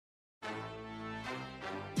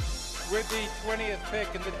With the 20th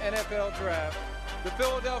pick in the NFL Draft, the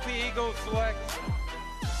Philadelphia Eagles select.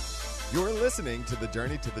 You're listening to the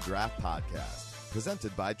Journey to the Draft podcast,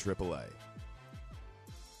 presented by AAA.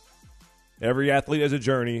 Every athlete has a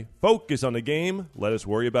journey. Focus on the game. Let us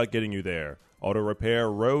worry about getting you there. Auto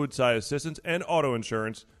repair, roadside assistance, and auto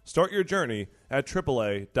insurance. Start your journey at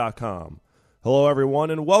AAA.com. Hello,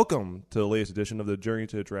 everyone, and welcome to the latest edition of the Journey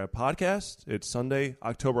to the Draft podcast. It's Sunday,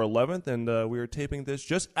 October 11th, and we are taping this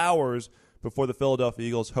just hours before the Philadelphia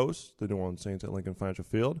Eagles host the New Orleans Saints at Lincoln Financial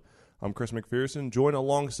Field. I'm Chris McPherson, joined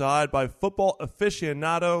alongside by football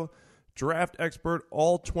aficionado, draft expert,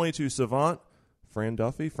 all-22 savant, Fran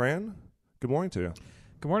Duffy. Fran, good morning to you.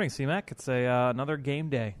 Good morning, C-Mac. It's another game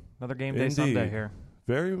day. Another game day Sunday here.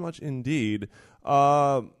 Very much indeed.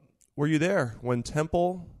 Were you there when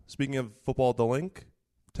Temple, speaking of football at the Link,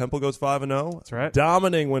 Temple goes 5-0? That's right.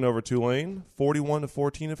 Dominating win over Tulane,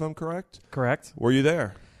 41-14 if I'm correct? Correct. Were you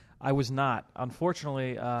there? I was not.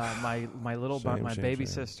 Unfortunately, my baby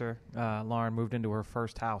sister, Lauren, moved into her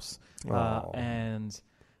first house. So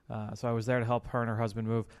I was there to help her and her husband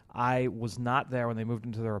move. I was not there when they moved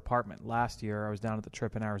into their apartment last year. I was down at the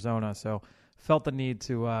trip in Arizona, so felt the need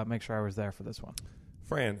to make sure I was there for this one.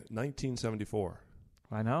 Fran, 1974.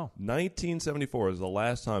 I know. 1974 is the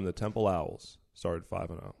last time the Temple Owls started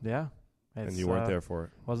 5-0. Yeah. And you weren't there for it.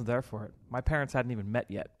 Wasn't there for it. My parents hadn't even met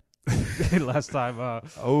yet last time.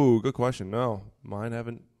 Good question. No, mine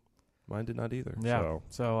did not either. Yeah.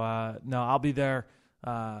 So no, I'll be there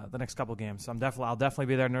the next couple games. I'll definitely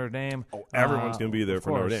be there at Notre Dame. Oh, everyone's going to be there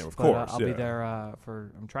for Notre Dame, of course. I'll be there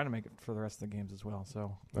I'm trying to make it for the rest of the games as well.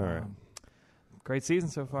 So all right. Great season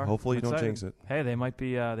so far. Hopefully you don't jinx it. Hey, they might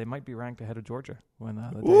be ranked ahead of Georgia when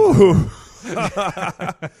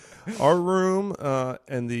our room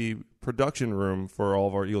and the production room for all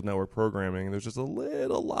of our Eagle Network programming, there's just a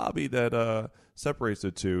little lobby that separates the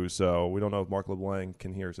two, so we don't know if Mark LeBlanc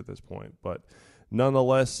can hear us at this point. But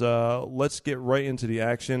nonetheless, let's get right into the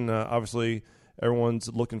action. Obviously,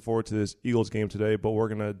 everyone's looking forward to this Eagles game today, but we're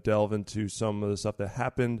going to delve into some of the stuff that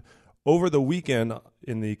happened over the weekend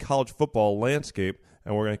in the college football landscape,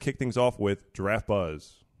 and we're going to kick things off with Draft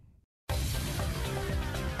Buzz.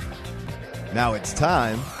 Now it's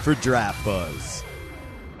time for Draft Buzz.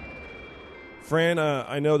 Fran,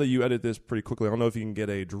 I know that you edit this pretty quickly. I don't know if you can get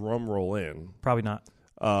a drum roll in. Probably not.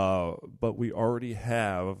 But we already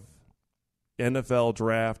have NFL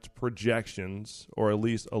draft projections, or at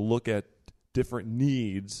least a look at different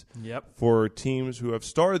needs for teams who have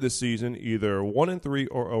started this season either 1-3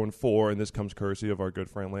 or 0-4, and this comes courtesy of our good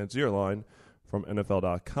friend Lance Zierlein from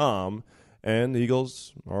NFL.com. And the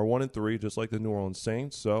Eagles are 1-3, just like the New Orleans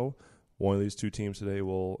Saints. So one of these two teams today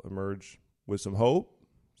will emerge with some hope,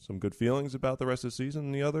 some good feelings about the rest of the season,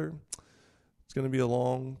 and the other, it's going to be a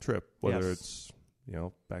long trip, whether it's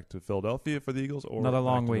back to Philadelphia for the Eagles or another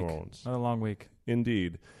long back to week. New Orleans. Another long week.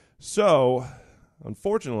 Indeed. So,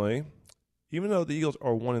 unfortunately, even though the Eagles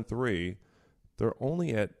are 1-3, they're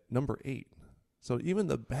only at number 8. So even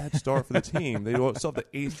the bad start for the team, they still have the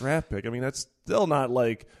 8th draft pick. I mean, that's still not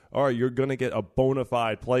like, all right, you're going to get a bona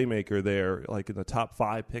fide playmaker there, like in the top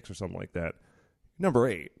 5 picks or something like that. Number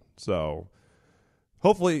 8. So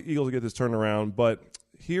hopefully Eagles will get this turned around. But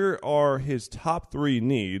here are his top 3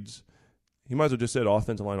 needs. He might as well just said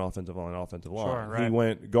offensive line, offensive line, offensive line. Sure, right. He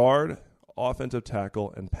went guard, offensive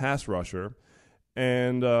tackle, and pass rusher.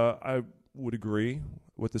 And I would agree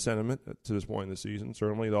with the sentiment to this point in the season.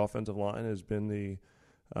 Certainly the offensive line has been the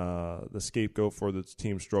scapegoat for the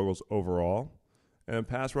team's struggles overall. And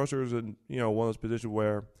pass rusher is one of those positions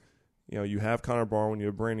where you have Connor Barwin, you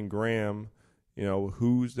have Brandon Graham.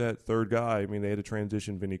 Who's that third guy? I mean, they had to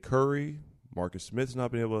transition Vinny Curry. Marcus Smith's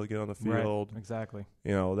not been able to get on the field. Right, exactly.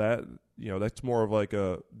 That's more of like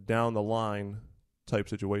a down the line type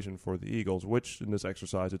situation for the Eagles, which in this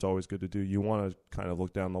exercise it's always good to do. You want to kind of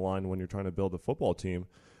look down the line when you're trying to build a football team.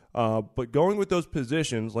 But going with those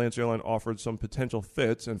positions, Lance Zierlein offered some potential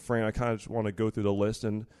fits, and Fran, I kind of just want to go through the list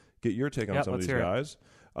and get your take on some of these guys.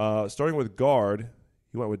 Starting with guard,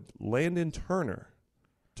 he went with Landon Turner,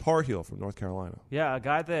 Tar Heel from North Carolina. Yeah, a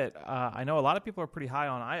guy that I know a lot of people are pretty high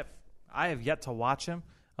on. I have yet to watch him.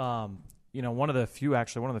 One of the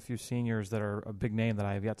few seniors that are a big name that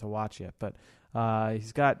I have yet to watch yet. But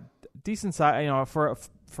he's got decent size.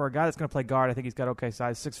 For a guy that's going to play guard, I think he's got okay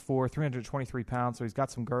size, 6'4", 323 pounds. So he's got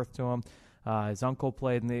some girth to him. His uncle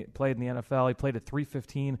played in the NFL. He played at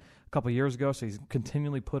 315 a couple of years ago, so he's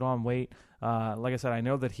continually put on weight. Like I said, I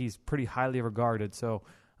know that he's pretty highly regarded. So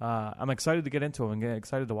I'm excited to get into him and get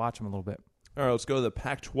excited to watch him a little bit. All right, let's go to the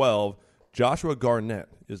Pac-12. Joshua Garnett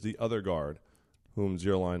is the other guard whom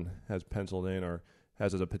Zierlein has penciled in or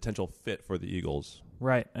has as a potential fit for the Eagles.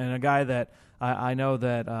 Right, and a guy that I know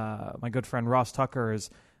that my good friend Ross Tucker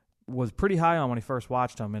was pretty high on when he first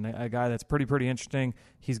watched him, and a guy that's pretty interesting.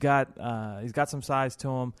 He's got some size to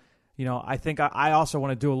him. I think I also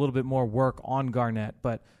want to do a little bit more work on Garnett,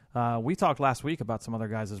 but we talked last week about some other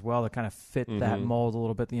guys as well that kind of fit that mold a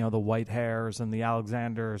little bit. The White Hairs and the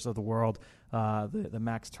Alexanders of the world, the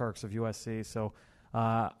Max Turks of USC. So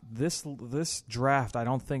this draft, I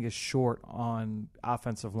don't think, is short on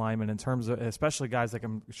offensive linemen in terms of, especially guys that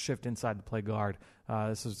can shift inside to play guard.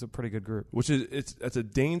 This is a pretty good group. That's a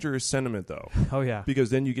dangerous sentiment, though. Oh yeah, because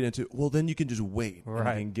then you get into then you can just wait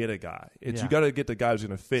and get a guy. You got to get the guy who's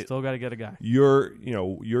going to fit. Still got to get a guy.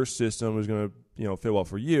 Your system is going to fit well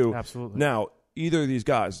for you. Absolutely. Now, either of these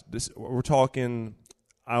guys, we're talking.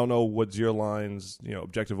 I don't know what Zierlein's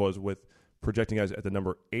objective was with projecting guys at the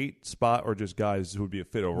number 8 spot, or just guys who would be a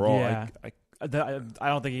fit overall. Yeah. I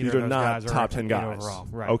don't think either these of those not guys top are 10 guys overall.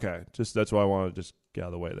 Right. Okay, that's why I want to just get out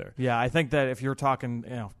of the way there. Yeah, I think that if you're talking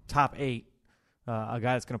top 8, a guy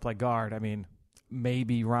that's going to play guard, I mean,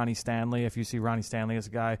 maybe Ronnie Stanley. If you see Ronnie Stanley as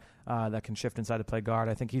a guy that can shift inside to play guard,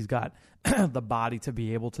 I think he's got the body to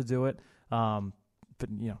be able to do it. But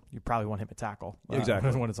you probably want him at tackle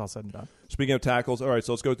exactly when it's all said and done. Speaking of tackles, all right,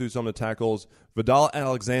 so let's go through some of the tackles. Vidal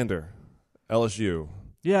Alexander, LSU.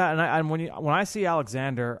 Yeah, and when I see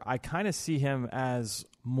Alexander, I kind of see him as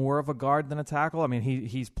more of a guard than a tackle. I mean,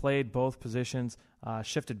 he's played both positions,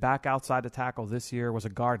 shifted back outside to tackle this year, was a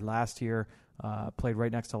guard last year, played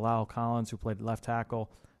right next to Lyle Collins, who played left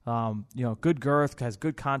tackle. Good girth, has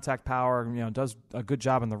good contact power, does a good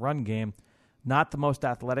job in the run game. Not the most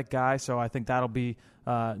athletic guy, so I think that'll be,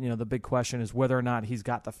 the big question is whether or not he's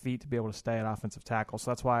got the feet to be able to stay at offensive tackle.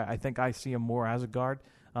 So that's why I think I see him more as a guard.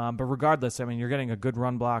 But regardless, I mean, you're getting a good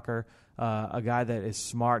run blocker, a guy that is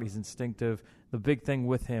smart, he's instinctive. The big thing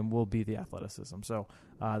with him will be the athleticism. So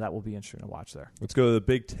that will be interesting to watch there. Let's go to the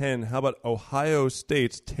Big Ten. How about Ohio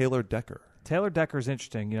State's Taylor Decker? Taylor Decker is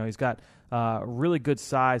interesting. He's got really good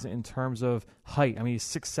size in terms of height. I mean, he's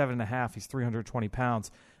 6'7.5". He's 320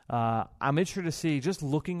 pounds. I'm interested to see, just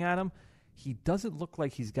looking at him, he doesn't look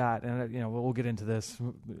like he's got, and we'll get into this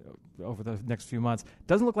over the next few months,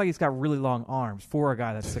 doesn't look like he's got really long arms for a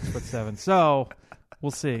guy that's 6'7". So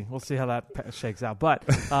we'll see how that shakes out. But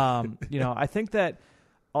I think that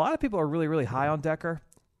a lot of people are really, really high on Decker.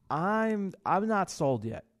 I'm not sold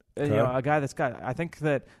yet. Okay. A guy that's got, I think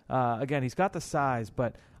that again, he's got the size,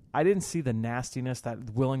 but I didn't see the nastiness, that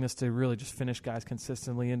willingness to really just finish guys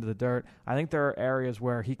consistently into the dirt. I think there are areas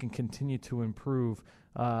where he can continue to improve.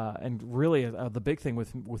 And really, the big thing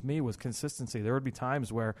with me was consistency. There would be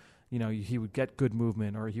times where he would get good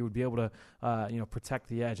movement, or he would be able to protect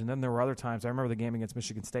the edge. And then there were other times. I remember the game against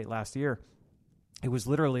Michigan State last year. It was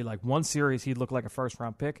literally like one series he'd look like a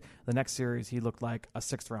first-round pick. The next series he looked like a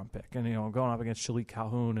sixth-round pick. And going up against Shalik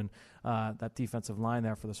Calhoun and that defensive line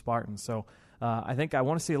there for the Spartans. So I think I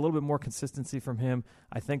want to see a little bit more consistency from him.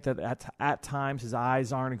 I think that at times his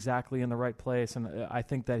eyes aren't exactly in the right place, and I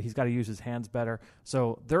think that he's got to use his hands better.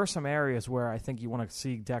 So there are some areas where I think you want to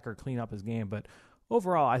see Decker clean up his game. But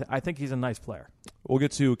overall, I think he's a nice player. We'll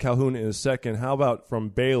get to Calhoun in a second. How about from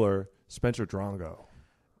Baylor, Spencer Drongo?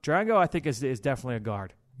 Drongo, I think, is definitely a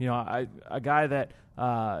guard. A guy that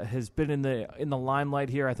has been in the limelight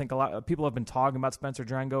here. I think a lot of people have been talking about Spencer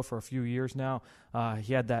Drongo for a few years now.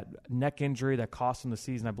 He had that neck injury that cost him the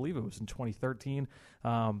season. I believe it was in 2013.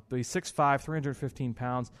 But he's 6'5", 315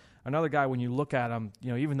 pounds. Another guy, when you look at him,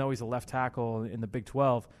 even though he's a left tackle in the Big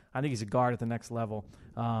 12, I think he's a guard at the next level.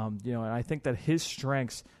 And I think that his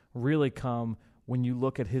strengths really come when you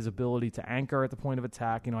look at his ability to anchor at the point of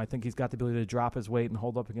attack. I think he's got the ability to drop his weight and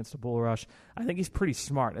hold up against a bull rush. I think he's pretty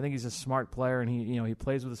smart. I think he's a smart player, and he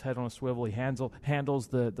plays with his head on a swivel. He handles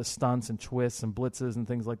the stunts and twists and blitzes and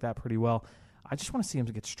things like that pretty well. I just want to see him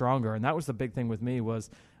to get stronger, and that was the big thing with me was,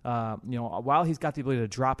 while he's got the ability to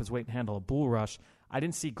drop his weight and handle a bull rush, I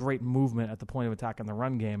didn't see great movement at the point of attack in the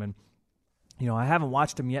run game. And I haven't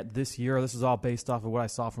watched him yet this year. This is all based off of what I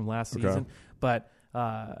saw from last season, but.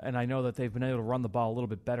 And I know that they've been able to run the ball a little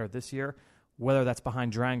bit better this year. Whether that's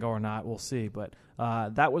behind Drongo or not, we'll see. But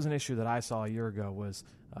that was an issue that I saw a year ago was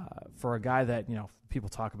for a guy that, people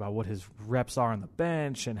talk about what his reps are on the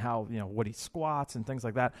bench and how, what he squats and things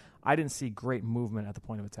like that. I didn't see great movement at the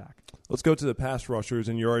point of attack. Let's go to the pass rushers,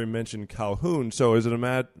 and you already mentioned Calhoun. So is it a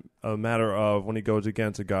matter of when he goes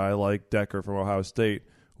against a guy like Decker from Ohio State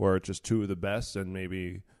where it's just two of the best and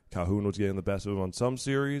maybe Calhoun was getting the best of him on some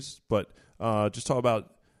series, but just talk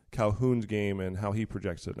about Calhoun's game and how he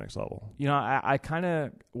projects to the next level. I kind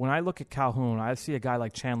of, when I look at Calhoun, I see a guy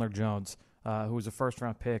like Chandler Jones, who was a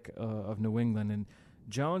first-round pick of New England. And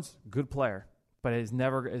Jones, good player, but is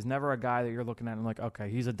never a guy that you're looking at and like, okay,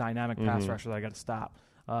 he's a dynamic pass rusher that I got to stop.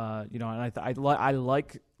 And I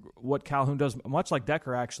like what Calhoun does, much like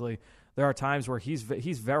Decker actually. There are times where he's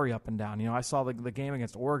very up and down. I saw the game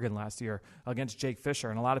against Oregon last year against Jake Fisher,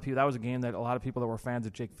 and a lot of people, that was a game that a lot of people that were fans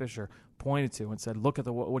of Jake Fisher pointed to and said, look at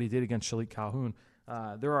what he did against Shalik Calhoun.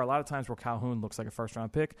 There are a lot of times where Calhoun looks like a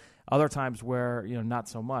first-round pick. Other times where not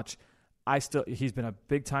so much. He's been a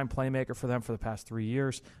big-time playmaker for them for the past 3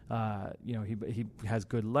 years. He has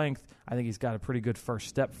good length. I think he's got a pretty good first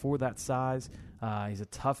step for that size. He's a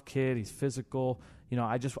tough kid. He's physical.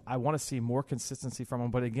 I want to see more consistency from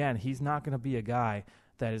him. But again, he's not going to be a guy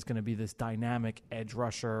that is going to be this dynamic edge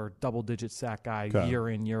rusher, double-digit sack guy year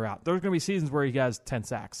in, year out. There's going to be seasons where he has 10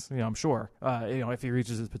 sacks. I'm sure. If he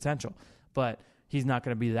reaches his potential, but he's not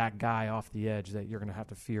going to be that guy off the edge that you're going to have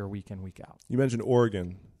to fear week in, week out. You mentioned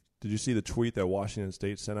Oregon. Did you see the tweet that Washington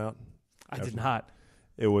State sent out? I did not.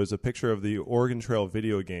 It was a picture of the Oregon Trail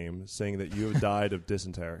video game saying that you have died of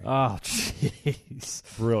dysentery. Oh,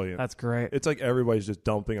 jeez. Brilliant. That's great. It's like everybody's just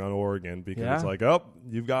dumping on Oregon because it's like, oh,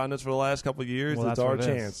 you've gotten us for the last couple of years. Well, it's our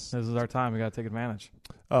chance. This is our time. We got to take advantage.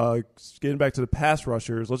 Getting back to the pass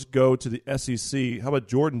rushers, let's go to the SEC. How about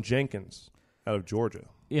Jordan Jenkins out of Georgia?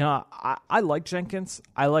 I like Jenkins.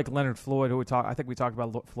 I like Leonard Floyd, I think we talked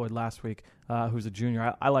about Floyd last week, who's a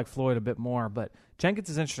junior. I like Floyd a bit more, but Jenkins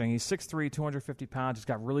is interesting. He's 6'3", 250 pounds. He's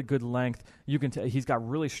got really good length. You can he's got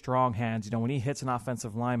really strong hands. When he hits an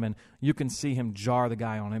offensive lineman, you can see him jar the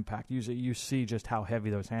guy on impact. You see just how heavy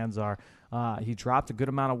those hands are. He dropped a good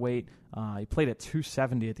amount of weight. He played at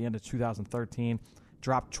 270 at the end of 2013.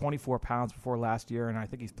 Dropped 24 pounds before last year, and I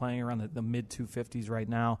think he's playing around the mid-250s right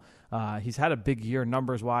now. He's had a big year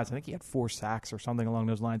numbers-wise. I think he had 4 sacks or something along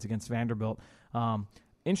those lines against Vanderbilt.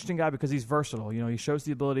 Interesting guy because he's versatile. He shows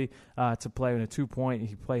the ability to play in a 2-point. He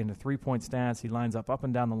can play in a 3-point stance. He lines up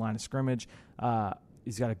and down the line of scrimmage.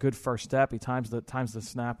 He's got a good first step. He times the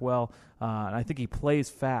snap well, and I think he plays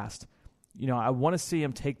fast. I want to see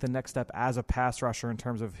him take the next step as a pass rusher in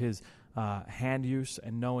terms of his hand use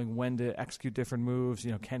and knowing when to execute different moves.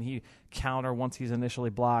 Can he counter once he's initially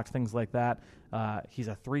blocked, things like that. He's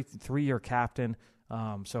a three-year captain.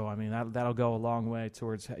 So I mean that'll go a long way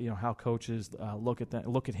towards how coaches look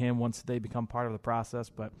at him once they become part of the process.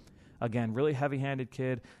 But again, really heavy-handed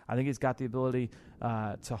kid. I think he's got the ability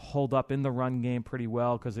to hold up in the run game pretty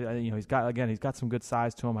well because he's got some good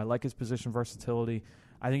size to him. I like his position versatility.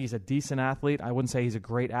 I think he's a decent athlete. I wouldn't say he's a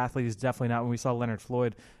great athlete. He's definitely not. When we saw Leonard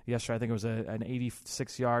Floyd yesterday, I think it was an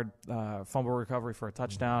 86-yard fumble recovery for a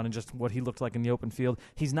touchdown and just what he looked like in the open field.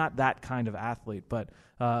 He's not that kind of athlete, but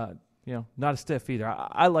not a stiff either.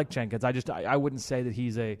 I like Jenkins. I wouldn't say that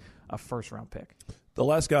he's a first-round pick. The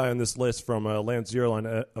last guy on this list from Lance Zierlein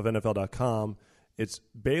of NFL.com, it's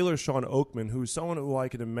Baylor's Sean Oakman, who's someone who I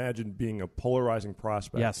can imagine being a polarizing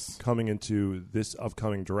prospect coming into this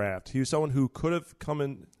upcoming draft. He was someone who could have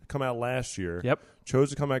come out last year,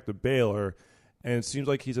 chose to come back to Baylor, and it seems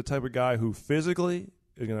like he's a type of guy who physically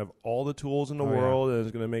is going to have all the tools in the world and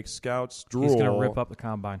is going to make scouts drool. He's going to rip up the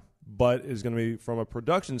combine. But is going to be, from a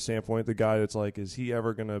production standpoint, the guy that's like, is he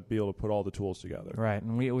ever going to be able to put all the tools together? Right,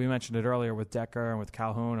 and we mentioned it earlier with Decker and with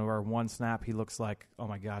Calhoun, where one snap he looks like, oh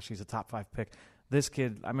my gosh, he's a top 5 pick. This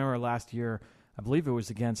kid, I remember last year, I believe it was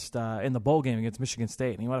against in the bowl game against Michigan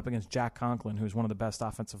State, and he went up against Jack Conklin, who's one of the best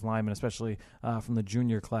offensive linemen, especially from the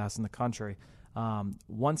junior class in the country.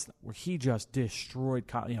 Once where he just destroyed,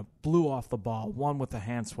 blew off the ball, won with a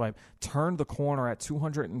hand swipe, turned the corner at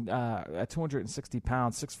 260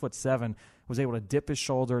 pounds, 6'7", was able to dip his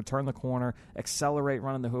shoulder, turn the corner, accelerate,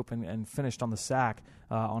 running the hoop, and finished on the sack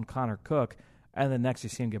on Connor Cook. And then next you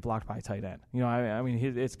see him get blocked by a tight end.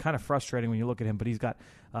 It's kind of frustrating when you look at him, but he's got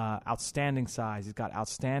outstanding size. He's got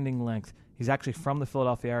outstanding length. He's actually from the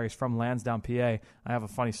Philadelphia area. He's from Lansdowne, PA. I have a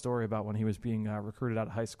funny story about when he was being recruited out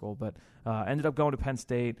of high school, but ended up going to Penn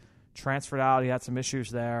State, transferred out. He had some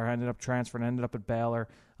issues there, ended up transferring, ended up at Baylor.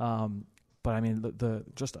 But, I mean,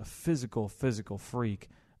 just a physical freak.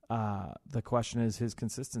 The question is his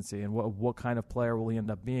consistency and what kind of player will he end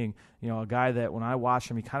up being. A guy that when I watch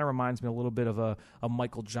him, he kind of reminds me a little bit of a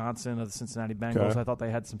Michael Johnson of the Cincinnati Bengals. Okay. I thought they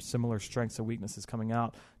had some similar strengths and weaknesses coming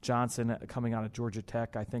out. Johnson coming out of Georgia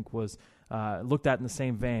Tech, I think, was looked at in the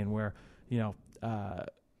same vein where,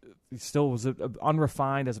 he still was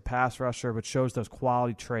unrefined as a pass rusher, but shows those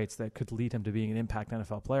quality traits that could lead him to being an impact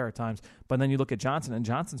NFL player at times. But then you look at Johnson, and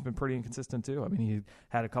Johnson's been pretty inconsistent too. I mean, he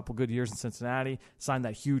had a couple good years in Cincinnati, signed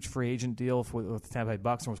that huge free agent deal with the Tampa Bay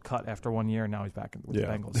Bucks, and was cut after 1 year, and now he's back with the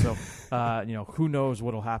Bengals. So, who knows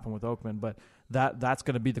what will happen with Oakman. But that's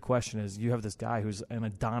going to be the question. Is you have this guy who's an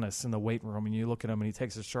Adonis in the weight room, and you look at him and he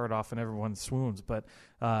takes his shirt off and everyone swoons. But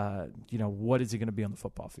what is he going to be on the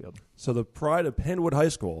football field? So the pride of Penwood High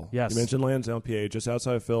School. Yes. You mentioned Lansdowne, PA, just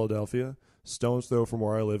outside of Philadelphia. Stone's throw from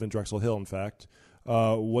where I live in Drexel Hill, in fact.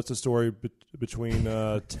 What's the story between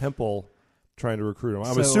Temple trying to recruit him?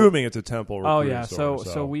 I'm assuming it's a Temple recruiting story.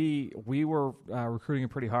 So we were recruiting him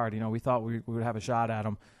pretty hard. We thought we would have a shot at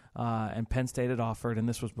him. And Penn State had offered, and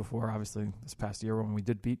this was before, obviously, this past year when we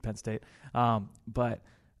did beat Penn State. But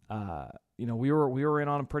we were in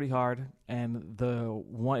on him pretty hard, and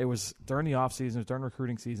it was during the off season, it was during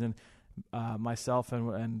recruiting season. Myself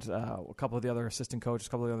and a couple of the other assistant coaches, a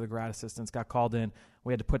couple of the other grad assistants got called in.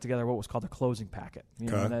 We had to put together what was called a closing packet.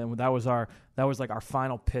 And that was like our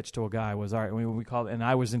final pitch to a guy. We called, and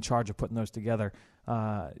I was in charge of putting those together.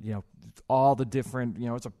 All the different,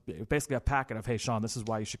 it's basically a packet of, hey, Sean, this is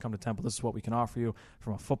why you should come to Temple. This is what we can offer you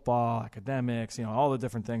from a football, academics, all the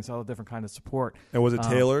different things, all the different kind of support. And was it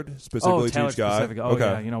tailored specifically to each guy?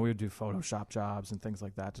 Okay. Yeah. We would do Photoshop jobs and things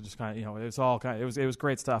like that to just kind of, it was all kind of, it was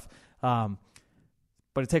great stuff.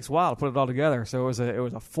 But it takes a while to put it all together. So it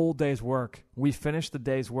was a full day's work. We finished the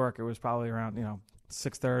day's work. It was probably around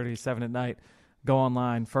 6:30, 7 at night. Go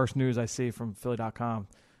online. First news I see from Philly.com.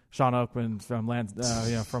 Sean Oakman from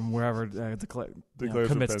from wherever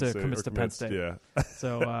commits to Penn State. Yeah.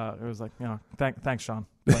 So it was like, thanks, Sean.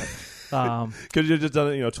 But, could you have just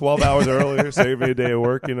done it 12 hours earlier, save me a day of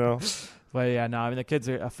work, But yeah, no, I mean the kid's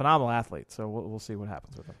a phenomenal athlete, so we'll see what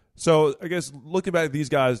happens with him. So I guess looking back at these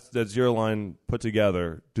guys that Zierlein put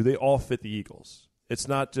together, do they all fit the Eagles? It's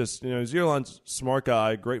not just Zierlein's a smart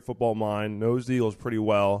guy, great football mind, knows the Eagles pretty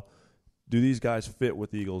well. Do these guys fit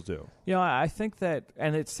what the Eagles do? I think that,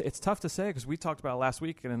 and it's tough to say because we talked about it last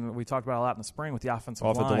week, and we talked about it a lot in the spring with the offensive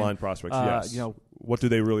line prospects. Yes. What do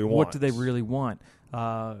they really want? What do they really want?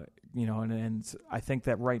 And I think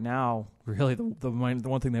that right now, really, the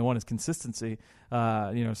one thing they want is consistency.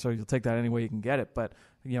 So you'll take that any way you can get it. But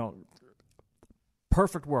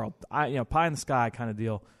perfect world, pie in the sky kind of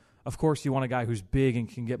deal. Of course, you want a guy who's big and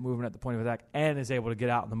can get moving at the point of attack, and is able to get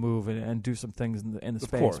out in the move and do some things in the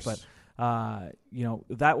space. Of course. But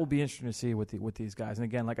that will be interesting to see with these guys. And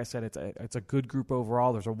again, like I said, it's a good group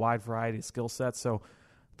overall. There's a wide variety of skill sets, so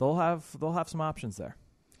they'll have some options there.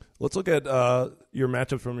 Let's look at your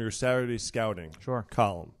matchup from your Saturday scouting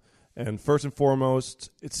column. And first and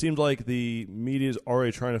foremost, it seems like the media is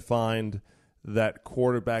already trying to find that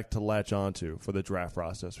quarterback to latch onto for the draft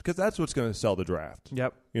process, because that's what's going to sell the draft.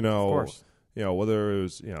 Yep. Of course. Whether it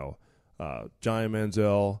was Johnny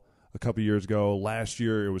Manziel a couple years ago, last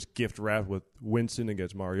year it was gift wrapped with Winston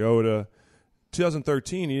against Mariota.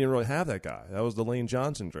 2013, you didn't really have that guy. That was the Lane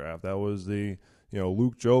Johnson draft. That was the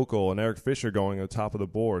Luke Jokel and Eric Fisher going at the top of the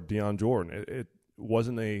board, Deion Jordan. It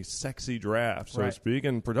wasn't a sexy draft, so to speak,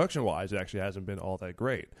 and production-wise, it actually hasn't been all that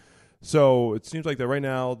great. So it seems like that right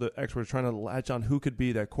now the experts are trying to latch on who could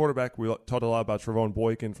be that quarterback. We talked a lot about Trevone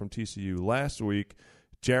Boykin from TCU last week.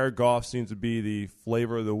 Jared Goff seems to be the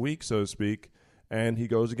flavor of the week, so to speak, and he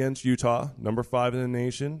goes against Utah, number 5 in the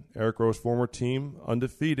nation, Eric Rowe's former team,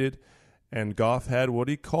 undefeated, and Goff had what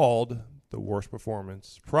he called the worst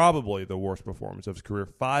performance, probably the worst performance of his career.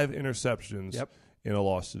 5 interceptions in a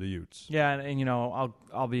loss to the Utes. Yeah, and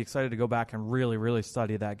I'll be excited to go back and really, really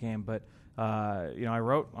study that game. But I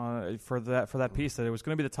wrote for that piece that it was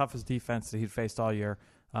going to be the toughest defense that he'd faced all year.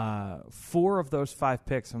 4 of those 5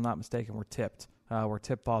 picks, if I'm not mistaken, were tipped. Were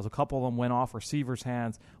tip balls. A couple of them went off receivers'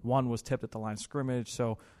 hands. One was tipped at the line of scrimmage.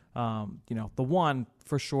 So, the one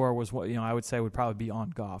for sure was what I would say would probably be on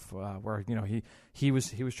Goff, where he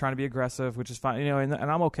was trying to be aggressive, which is fine. And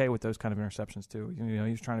I'm okay with those kind of interceptions too.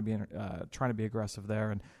 He was trying to be aggressive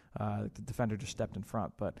there, and the defender just stepped in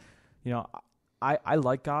front. But I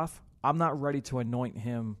like Goff. I'm not ready to anoint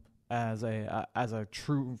him as a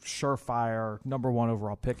true surefire number 1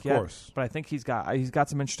 overall pick yet. Of course. But I think he's got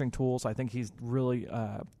some interesting tools. I think he's really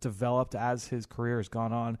developed as his career has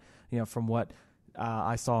gone on. From what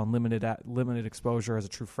I saw in limited exposure as a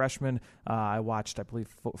true freshman. I watched, I believe,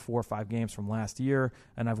 4 or 5 games from last year,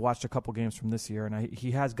 and I've watched a couple games from this year. And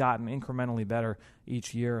he has gotten incrementally better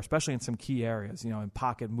each year, especially in some key areas, in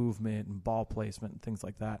pocket movement and ball placement and things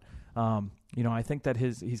like that. I think that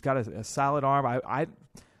he's got a solid arm.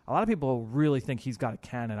 A lot of people really think he's got a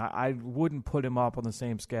cannon. I wouldn't put him up on the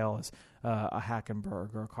same scale as a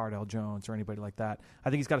Hackenberg or a Cardale Jones or anybody like that. I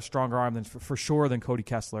think he's got a stronger arm than for sure than Cody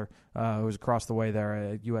Kessler, who was across the way there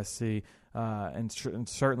at USC. And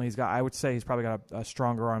certainly I would say he's probably got a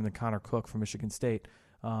stronger arm than Connor Cook from Michigan State.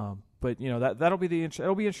 But that'll be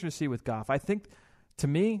it'll be interesting to see with Goff. I think, to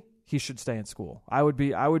me, he should stay in school. I would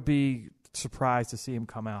be surprised to see him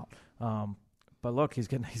come out. But look, he's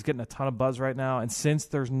getting a ton of buzz right now, and since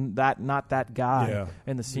there's not that guy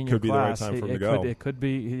in the senior class, it could be the right time for him to go. It could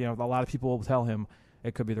be. A lot of people will tell him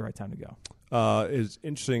it could be the right time to go. It's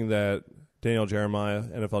interesting that Daniel Jeremiah,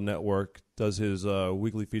 NFL Network, does his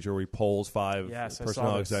weekly feature where he polls 5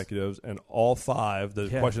 personnel executives, and all 5. The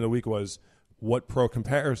question of the week was, what pro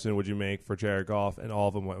comparison would you make for Jared Goff? And all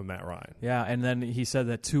of them went with Matt Ryan. Yeah, and then he said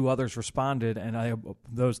that 2 others responded, and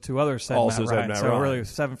those 2 others said also Matt Ryan. Matt so Ryan. Really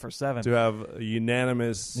 7 for 7. To have a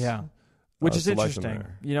unanimous which is selection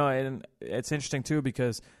interesting. there. And it's interesting, too,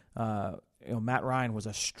 because Matt Ryan was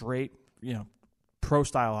a straight,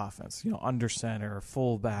 pro-style offense, under center,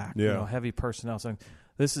 fullback, heavy personnel. So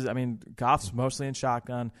this is, Goff's mostly in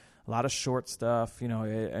shotgun. A lot of short stuff,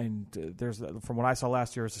 and there's, from what I saw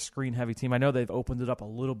last year, it's a screen-heavy team. I know they've opened it up a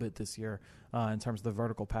little bit this year in terms of the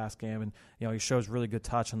vertical pass game, and he shows really good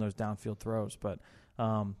touch on those downfield throws. But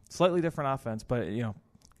slightly different offense, but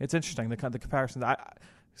it's interesting. The comparisons,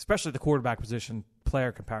 especially the quarterback position,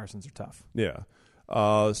 player comparisons are tough. Yeah.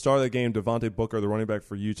 Star of the game, Devontae Booker, the running back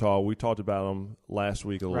for Utah. We talked about him last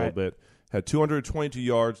week a little bit. Had 222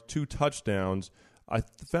 yards, 2 touchdowns. I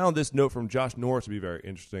found this note from Josh Norris to be very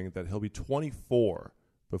interesting, that he'll be 24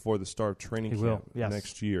 before the start of training camp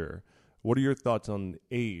next year. What are your thoughts on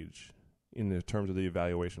age in the terms of the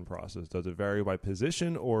evaluation process? Does it vary by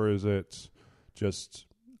position, or is it just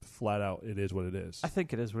flat out it is what it is? I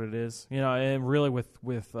think it is what it is. And really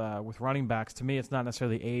with running backs, to me, it's not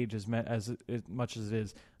necessarily age as much as it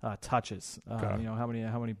is touches. Okay. How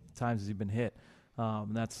many times has he been hit?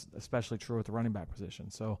 And that's especially true with the running back position.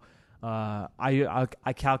 So.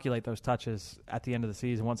 I calculate those touches at the end of the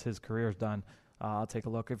season. Once his career is done, I'll take a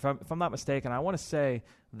look. If I'm not mistaken, I want to say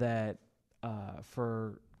that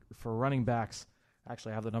for running backs,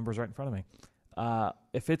 actually I have the numbers right in front of me.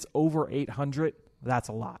 If it's over 800, that's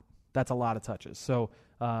a lot. That's a lot of touches. So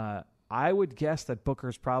I would guess that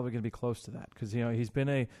Booker's probably going to be close to that because he's been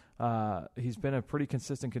a pretty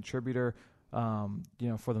consistent contributor.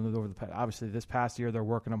 For them over obviously this past year they're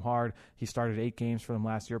working him hard. He started 8 games for them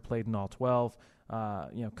last year, played in all 12.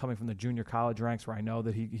 Coming from the junior college ranks where I know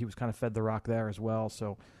that he was kind of fed the rock there as well.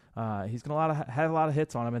 So he's going to have a lot of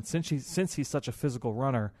hits on him, and since he's such a physical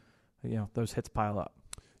runner, those hits pile up.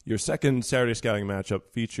 Your second Saturday scouting matchup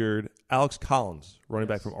featured Alex Collins, running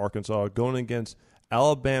back from Arkansas, going against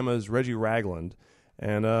Alabama's Reggie Ragland,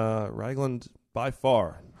 and Ragland by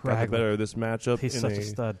far got the better of this matchup. He's such a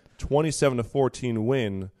stud. 27-14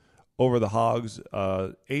 win over the Hogs.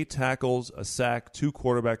 8 tackles, a sack, 2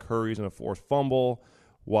 quarterback hurries, and a forced fumble,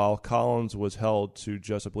 while Collins was held to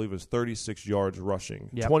just, I believe it was 36 yards rushing.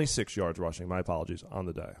 26 yards rushing, my apologies, on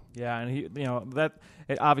the day. Yeah, and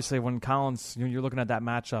obviously when Collins, you're looking at that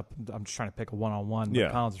matchup, I'm just trying to pick a one-on-one. Yeah.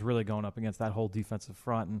 Collins is really going up against that whole defensive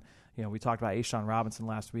front, and we talked about A'Shawn Robinson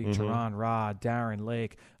last week, Jerron Rod, Darren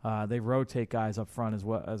Lake. They rotate guys up front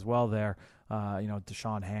as well there.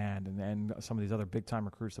 Deshaun Hand and some of these other big-time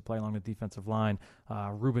recruits that play along the defensive line.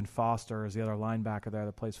 Reuben Foster is the other linebacker there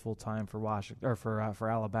that plays full-time for Washington or for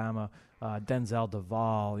Alabama. Denzel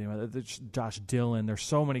Duvall, Josh Dillon. There's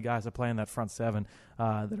so many guys that play in that front 7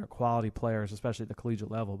 that are quality players, especially at the collegiate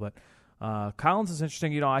level. But Collins is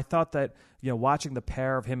interesting. I thought that, watching the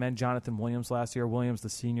pair of him and Jonathan Williams last year, Williams, the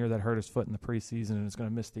senior that hurt his foot in the preseason and is going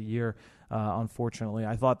to miss the year, unfortunately,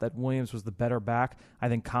 I thought that Williams was the better back. I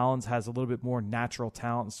think Collins has a little bit more natural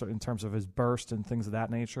talent in terms of his burst and things of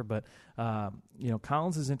that nature. But,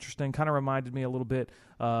 Collins is interesting. Kind of reminded me a little bit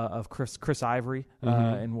of Chris Ivory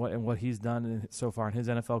and what he's done so far in his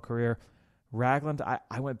NFL career. Ragland,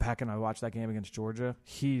 I went back and I watched that game against Georgia.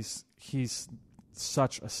 He's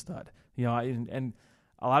such a stud. And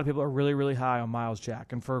a lot of people are really, really high on Miles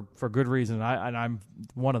Jack, and for good reason. And I'm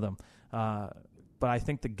one of them. But I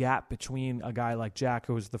think the gap between a guy like Jack,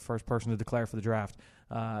 who was the first person to declare for the draft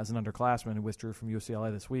as an underclassman who withdrew from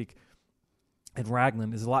UCLA this week, and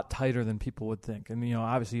Ragland is a lot tighter than people would think. And,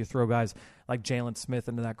 obviously you throw guys like Jalen Smith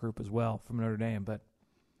into that group as well from Notre Dame. But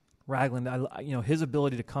Ragland, his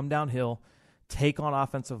ability to come downhill, take on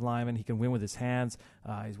offensive linemen. He can win with his hands.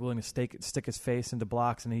 He's willing to stick his face into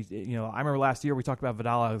blocks. And I remember last year we talked about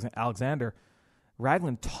Vidal Alexander.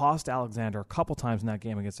 Ragland tossed Alexander a couple times in that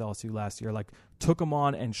game against LSU last year, took him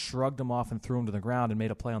on and shrugged him off and threw him to the ground and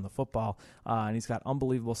made a play on the football. And he's got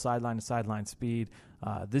unbelievable sideline-to-sideline speed.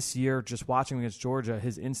 This year, just watching against Georgia,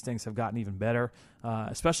 his instincts have gotten even better,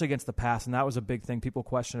 especially against the pass, and that was a big thing. People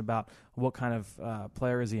question about what kind of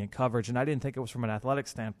player is he in coverage, and I didn't think it was from an athletic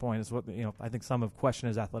standpoint. Is what I think some have questioned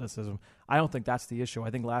his athleticism. I don't think that's the issue.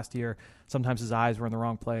 I think last year, sometimes his eyes were in the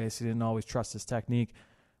wrong place. He didn't always trust his technique.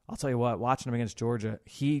 I'll tell you what, watching him against Georgia,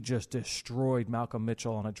 he just destroyed Malcolm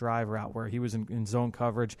Mitchell on a drive route where he was in zone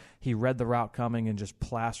coverage. He read the route coming and just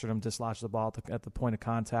plastered him, dislodged the ball at the point of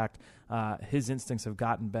contact. His instincts have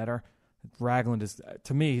gotten better. Ragland is,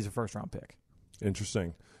 to me, he's a first-round pick.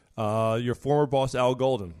 Interesting. Your former boss, Al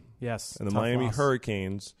Golden. Yes. And the Miami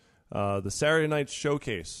Hurricanes. The Saturday night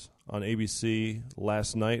showcase on ABC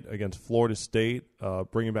last night against Florida State,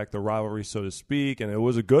 bringing back the rivalry, so to speak, and it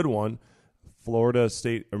was a good one. Florida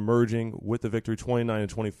State emerging with the victory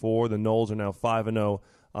 29-24. The Noles are now 5-0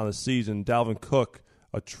 on the season. Dalvin Cook,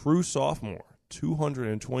 a true sophomore,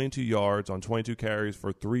 222 yards on 22 carries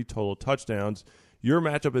for 3 total touchdowns. Your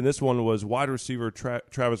matchup in this one was wide receiver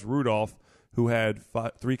Travis Rudolph, who had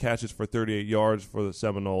 3 catches for 38 yards for the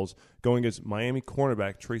Seminoles, going against Miami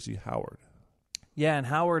cornerback Tracy Howard. Yeah, and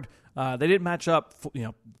Howard, they didn't match up,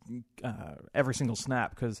 every single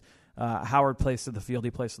snap because Howard plays to the field.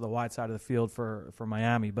 He plays to the wide side of the field for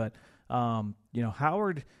Miami. But,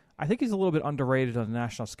 Howard, I think he's a little bit underrated on the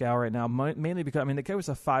national scale right now, mainly because, the guy was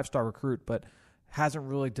a 5-star recruit, but hasn't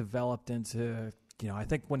really developed into, I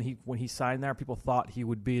think when he signed there, people thought he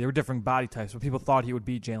would be, there were different body types, but people thought he would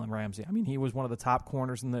be Jalen Ramsey. He was one of the top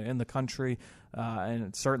corners in the country,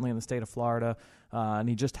 and certainly in the state of Florida, and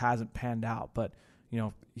he just hasn't panned out. But,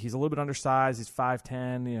 he's a little bit undersized. He's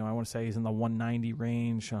 5'10". I want to say he's in the 190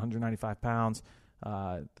 range, 195 pounds.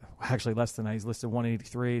 Actually less than that. He's listed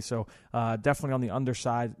 183. So definitely on the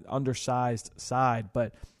undersized side,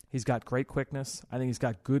 but he's got great quickness. I think he's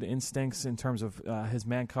got good instincts in terms of his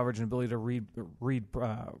man coverage and ability to read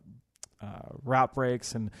route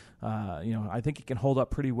breaks. And, I think he can hold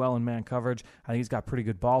up pretty well in man coverage. I think he's got pretty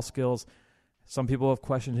good ball skills. Some people have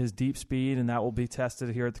questioned his deep speed, and that will be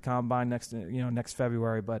tested here at the Combine next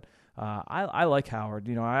February. But I like Howard.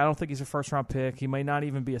 I don't think he's a first-round pick. He may not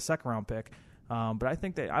even be a second-round pick. But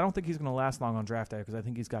I don't think he's going to last long on draft day because I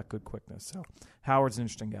think he's got good quickness. So Howard's an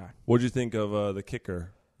interesting guy. What did you think of the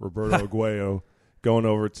kicker, Roberto Aguayo, going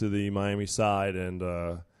over to the Miami side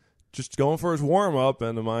and just going for his warm-up,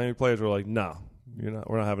 and the Miami players were like, no,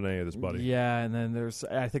 we're not having any of this, buddy. Yeah, and then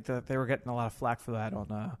I think that they were getting a lot of flack for that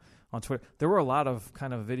on Twitter. There were a lot of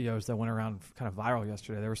kind of videos that went around kind of viral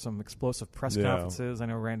yesterday. There were some explosive press conferences. I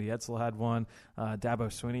know Randy Edsel had one. Dabo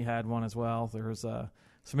Swinney had one as well. There was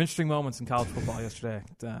some interesting moments in college football yesterday,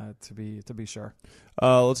 to be sure.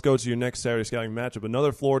 Let's go to your next Saturday scouting matchup.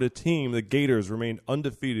 Another Florida team, the Gators, remained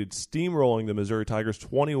undefeated, steamrolling the Missouri Tigers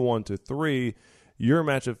 21-3. Your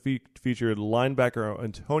matchup featured linebacker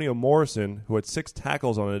Antonio Morrison, who had 6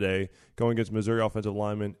 tackles on the day, going against Missouri offensive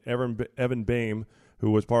lineman Evan Boehm,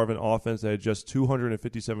 who was part of an offense that had just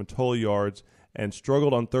 257 total yards and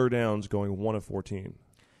struggled on third downs, going 1 of 14.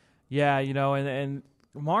 Yeah, and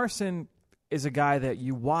Morrison is a guy that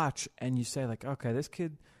you watch and you say, like, okay, this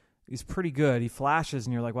kid, he's pretty good. He flashes,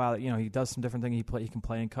 and you're like, wow, he does some different things. He can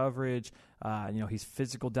play in coverage. He's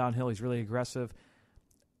physical downhill. He's really aggressive.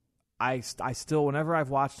 I still, whenever I've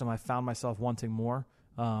watched him, I found myself wanting more.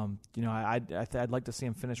 I'd like to see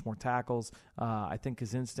him finish more tackles. I think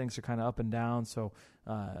his instincts are kind of up and down. So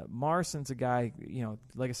Morrison's a guy,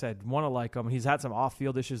 like I said, want to like him. He's had some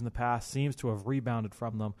off-field issues in the past, seems to have rebounded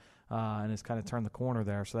from them, and has kind of turned the corner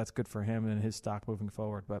there. So that's good for him and his stock moving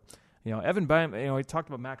forward. But, Evan Boehm, we talked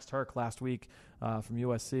about Max Turk last week from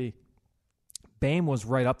USC. Boehm was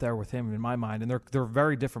right up there with him in my mind, and they're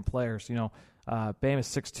very different players. Boehm is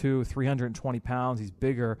 6'2", 320 pounds. He's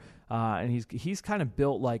bigger, and he's kind of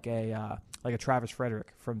built like a Travis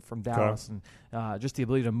Frederick from Dallas, and just the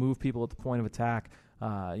ability to move people at the point of attack.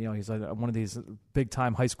 He's one of these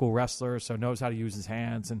big-time high school wrestlers, so knows how to use his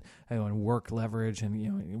hands and work leverage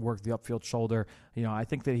and work the upfield shoulder. I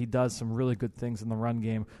think that he does some really good things in the run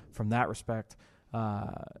game from that respect.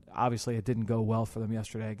 Obviously, it didn't go well for them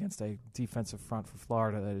yesterday against a defensive front for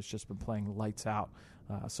Florida that has just been playing lights out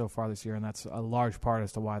so far this year, and that's a large part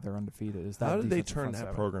as to why they're undefeated. Is that how did they turn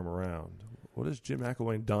that program around? What has Jim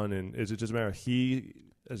McElwain done, and is it just a matter of he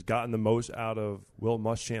has gotten the most out of Will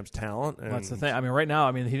Muschamp's talent? And that's the thing. Right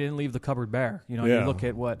now, he didn't leave the cupboard bare. You look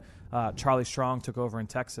at what Charlie Strong took over in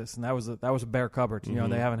Texas, and that was a bare cupboard.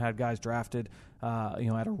 They haven't had guys drafted,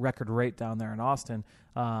 at a record rate down there in Austin.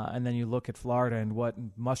 And then you look at Florida and what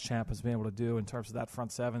Muschamp has been able to do in terms of that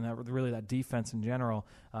front seven, that defense in general,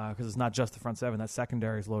 because it's not just the front seven. That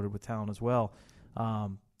secondary is loaded with talent as well.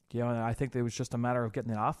 I think it was just a matter of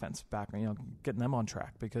getting the offense back, getting them on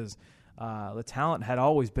track, because the talent had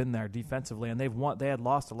always been there defensively, and they had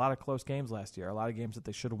lost a lot of close games last year, a lot of games that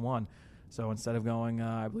they should have won. So instead of going,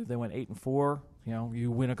 I believe they went 8-4.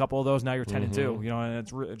 You win a couple of those, now you're 10-2.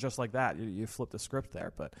 And it's just like that. You flip the script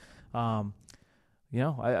there, but.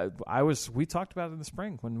 We talked about it in the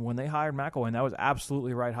spring when they hired McElwain. That was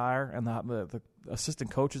absolutely right hire, and the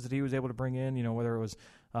assistant coaches that he was able to bring in, whether it was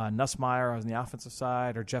Nussmeier on the offensive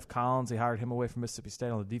side or Jeff Collins, he hired him away from Mississippi State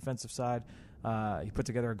on the defensive side. He put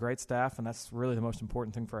together a great staff, and that's really the most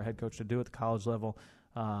important thing for a head coach to do at the college level.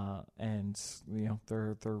 And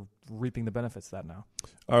they're reaping the benefits of that now.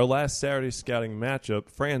 Our last Saturday scouting matchup,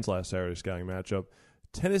 Fran's last Saturday scouting matchup,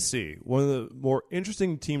 Tennessee, one of the more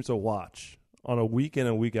interesting teams to watch on a week in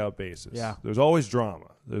and week out basis. Yeah. There's always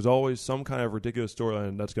drama. There's always some kind of ridiculous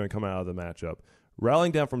storyline that's going to come out of the matchup.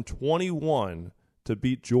 Rallying down from 21 to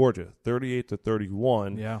beat Georgia,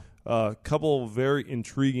 38-31. Yeah. A couple of very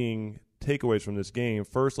intriguing takeaways from this game.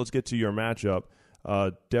 First, let's get to your matchup.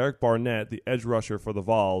 Derek Barnett, the edge rusher for the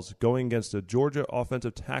Vols, going against the Georgia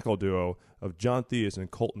offensive tackle duo of John Theus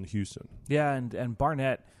and Colton Houston. Yeah, and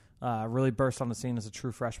Barnett really burst on the scene as a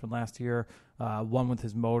true freshman last year. Won with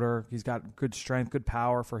his motor. He's got good strength, good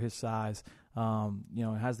power for his size.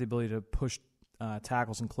 Has the ability to push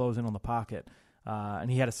tackles and close in on the pocket.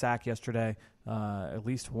 And he had a sack yesterday, at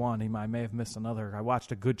least one. I may have missed another. I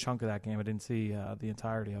watched a good chunk of that game. I didn't see the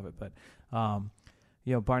entirety of it, but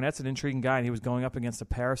Barnett's an intriguing guy, and he was going up against a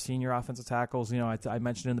pair of senior offensive tackles. I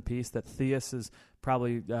mentioned in the piece that Theus is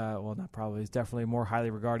probably, he's definitely more highly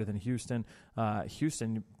regarded than Houston.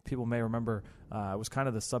 Houston, people may remember, was kind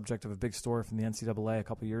of the subject of a big story from the NCAA a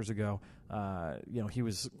couple years ago.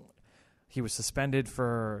 He was suspended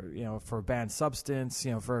for banned substance,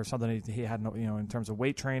 for something he had, in terms of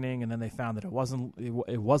weight training, and then they found that it wasn't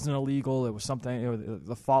illegal. It was something.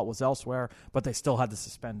 The fault was elsewhere, but they still had to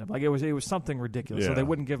suspend him. Like it was something ridiculous. Yeah. So they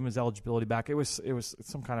wouldn't give him his eligibility back. It was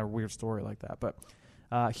some kind of weird story like that. But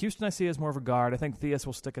Houston, I see as more of a guard. I think Theus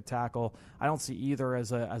will stick a tackle. I don't see either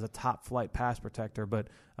as a top flight pass protector, but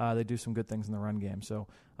they do some good things in the run game. So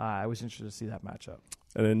I was interested to see that matchup.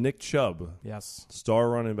 And then Nick Chubb, yes, star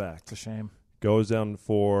running back. It's a shame. Goes down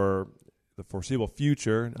for the foreseeable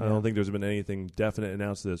future. Yeah. I don't think there's been anything definite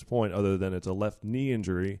announced at this point other than it's a left knee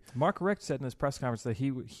injury. Mark Richt said in his press conference that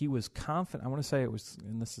he was confident. I want to say it was,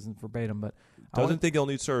 and this isn't verbatim, but doesn't think he'll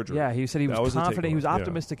need surgery. Yeah, he said he was confident. He was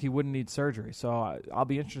optimistic Yeah. he wouldn't need surgery. So I'll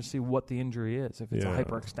be interested to see what the injury is. If it's a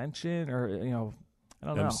hyperextension or I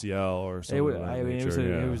don't know, MCL or something.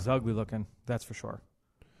 It was ugly looking. That's for sure.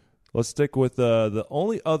 Let's stick with the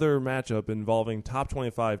only other matchup involving top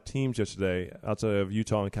 25 teams yesterday, outside of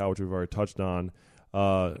Utah and Cal, which we've already touched on.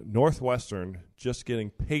 Northwestern just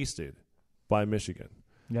getting pasted by Michigan.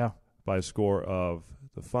 Yeah. By a score of,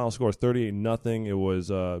 the final score is 38-0. It was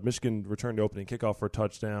Michigan returned the opening kickoff for a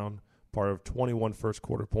touchdown, part of 21 first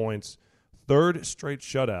quarter points. Third straight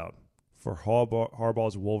shutout for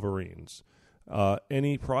Harbaugh's Wolverines.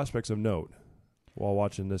 Any prospects of note while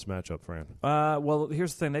watching this matchup, Fran? Well,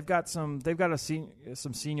 here's the thing: they've got some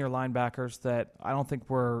senior linebackers that I don't think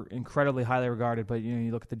were incredibly highly regarded. But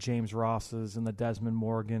you look at the James Rosses and the Desmond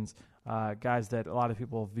Morgans, guys that a lot of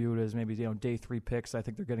people viewed as maybe day 3 picks. I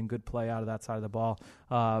think they're getting good play out of that side of the ball.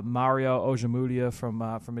 Mario Ojemudia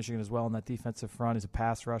from Michigan as well in that defensive front. He's a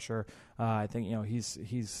pass rusher. I think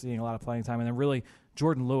he's seeing a lot of playing time, and then really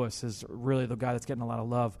Jordan Lewis is really the guy that's getting a lot of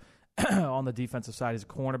love on the defensive side. He's a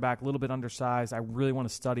cornerback, a little bit undersized. I really want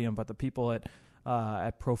to study him, but the people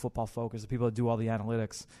at Pro Football Focus, the people that do all the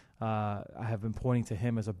analytics, I have been pointing to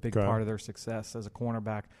him as a big part of their success as a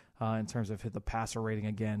cornerback in terms of the passer rating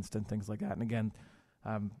against and things like that. And again,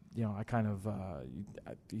 I kind of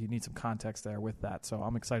you need some context there with that. So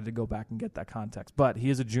I'm excited to go back and get that context. But he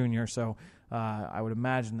is a junior, so I would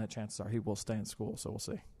imagine that chances are he will stay in school. So we'll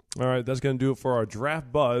see. All right, that's going to do it for our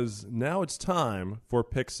draft buzz. Now it's time for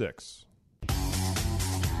Pick 6.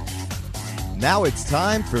 Now it's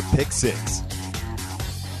time for Pick 6.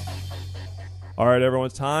 All right, everyone,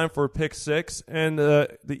 it's time for Pick 6. And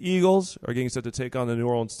the Eagles are getting set to take on the New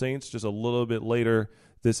Orleans Saints just a little bit later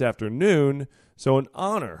this afternoon. So in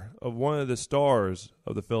honor of one of the stars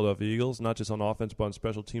of the Philadelphia Eagles, not just on offense but on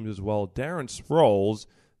special teams as well, Darren Sproles,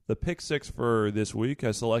 the Pick 6 for this week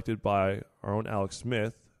as selected by our own Alex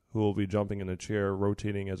Smith, who will be jumping in a chair,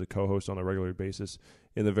 rotating as a co-host on a regular basis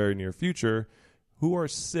in the very near future, who are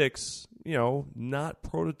 6, not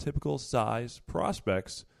prototypical size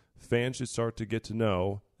prospects fans should start to get to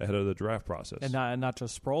know ahead of the draft process. And not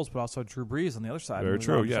just Sproles, but also Drew Brees on the other side. Very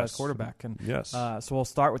true, yes. Quarterback. And, yes. So we'll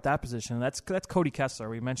start with that position. That's Cody Kessler.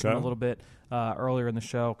 We mentioned him a little bit earlier in the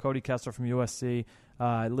show. Cody Kessler from USC.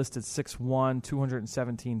 Listed 6'1",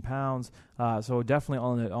 217 pounds, so definitely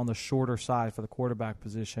on the shorter side for the quarterback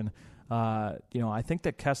position. I think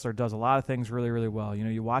that Kessler does a lot of things really, really well.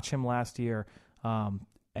 You watch him last year.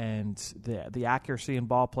 And the accuracy in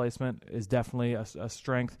ball placement is definitely a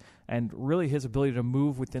strength, and really his ability to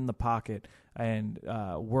move within the pocket and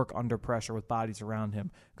work under pressure with bodies around him,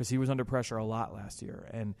 because he was under pressure a lot last year.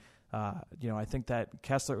 And I think that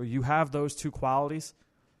Kessler, you have those two qualities,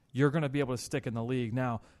 you're going to be able to stick in the league.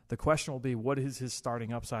 Now, the question will be, what is his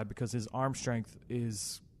starting upside? Because his arm strength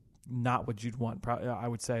is not what you'd want, I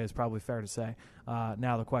would say, is probably fair to say.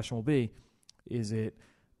 Now, the question will be, is it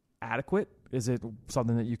adequate? Is it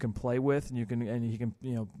something that you can play with, and he can,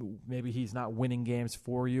 maybe he's not winning games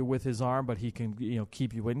for you with his arm, but he can,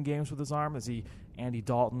 keep you in games with his arm? Is he Andy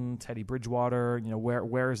Dalton, Teddy Bridgewater?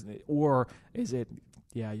 Where is it? Or is it,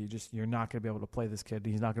 you're not going to be able to play this kid.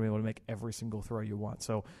 He's not going to be able to make every single throw you want.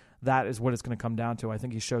 So that is what it's going to come down to. I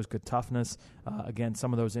think he shows good toughness. Again,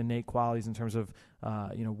 some of those innate qualities in terms of,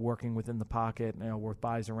 working within the pocket, with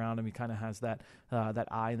bodies around him. He kind of has that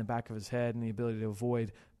eye in the back of his head and the ability to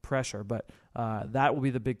avoid pressure. But that will be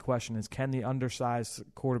the big question, is can the undersized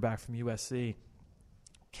quarterback from USC,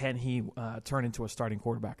 can he turn into a starting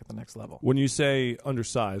quarterback at the next level? When you say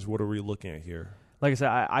undersized, what are we looking at here? Like I said,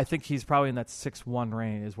 I think he's probably in that 6'1"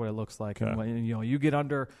 range is what it looks like. Okay. And when, you get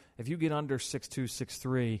under, if you get under 6'2",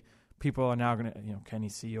 6'3", people are now going to, can he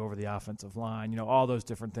see over the offensive line? All those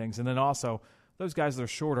different things. And then also those guys that are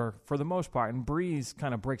shorter, for the most part, and Breeze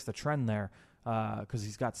kind of breaks the trend there because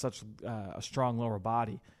he's got such a strong lower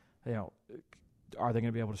body. Are they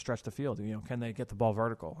going to be able to stretch the field? Can they get the ball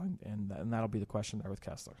vertical? And that'll be the question there with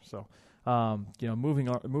Kessler. So, moving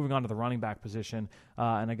on to the running back position,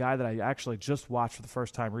 and a guy that I actually just watched for the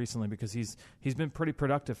first time recently, because he's been pretty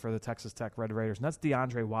productive for the Texas Tech Red Raiders, and that's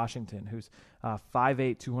DeAndre Washington, who's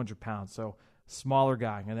 5'8", 200 pounds. So smaller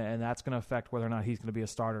guy, and that's going to affect whether or not he's going to be a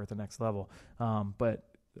starter at the next level. But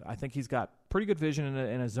I think he's got pretty good vision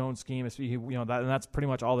in a zone scheme. And that's pretty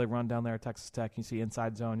much all they run down there at Texas Tech. You see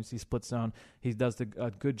inside zone, you see split zone. He does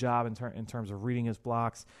a good job in terms of reading his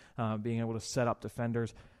blocks, being able to set up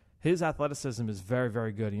defenders. His athleticism is very,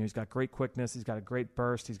 very good. He's got great quickness. He's got a great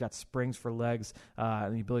burst. He's got springs for legs,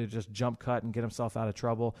 and the ability to just jump cut and get himself out of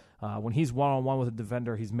trouble. When he's one-on-one with a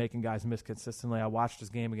defender, he's making guys miss consistently. I watched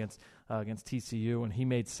his game against TCU, and he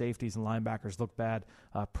made safeties and linebackers look bad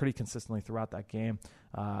pretty consistently throughout that game.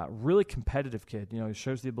 Really competitive kid. He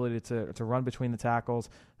shows the ability to run between the tackles.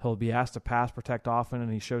 He'll be asked to pass protect often,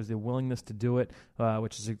 and he shows the willingness to do it,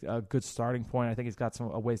 which is a good starting point. I think he's got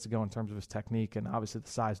some ways to go in terms of his technique, and obviously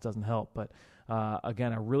the size doesn't help. But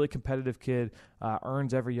again, a really competitive kid,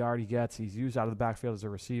 earns every yard he gets. He's used out of the backfield as a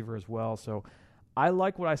receiver as well. So I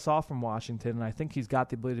like what I saw from Washington, and I think he's got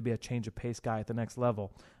the ability to be a change of pace guy at the next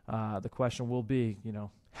level. The question will be,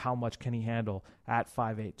 how much can he handle at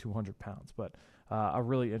 5'8", 200 pounds? But a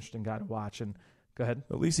really interesting guy to watch. And go ahead.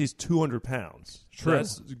 At least he's 200 pounds. True.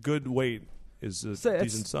 That's good weight. Is a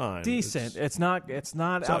decent sign. Decent. It's not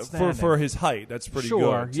outstanding. For his height, that's pretty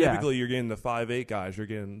good. Yeah. Typically, you're getting the 5'8" guys. You're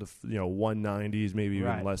getting the 190s, maybe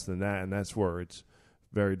even less than that, and that's where it's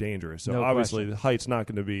very dangerous. So obviously, the height's not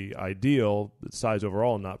going to be ideal. The size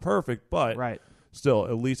overall not perfect, but still,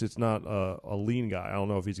 at least it's not a lean guy. I don't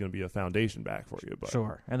know if he's going to be a foundation back for you, but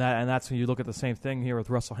sure. And that's when you look at the same thing here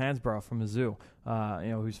with Russell Hansbrough from Mizzou.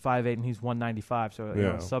 Who's 5'8" and he's 195,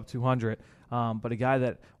 so sub 200. But a guy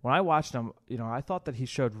that when I watched him, I thought that he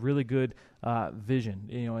showed really good vision,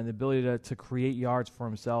 and the ability to create yards for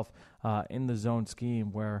himself in the zone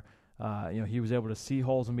scheme, where he was able to see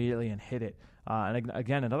holes immediately and hit it. And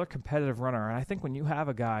again, another competitive runner. And I think when you have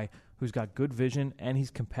a guy who's got good vision and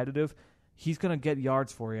he's competitive, he's going to get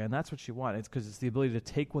yards for you, and that's what you want. It's because it's the ability to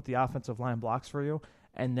take what the offensive line blocks for you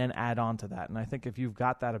and then add on to that. And I think if you've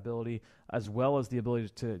got that ability, as well as the ability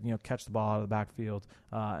to catch the ball out of the backfield,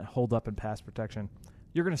 and hold up in pass protection,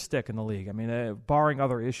 you're going to stick in the league. I mean, barring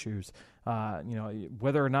other issues,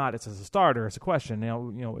 whether or not it's as a starter, it's a question.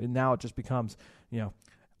 Now it just becomes,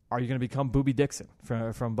 are you going to become Boobie Dixon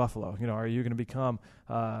from Buffalo? Are you going to become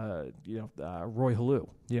Roy Halou?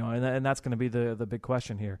 And that's going to be the big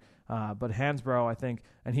question here. But Hansbrough, I think,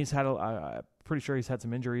 and he's had pretty sure he's had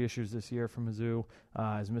some injury issues this year from Mizzou.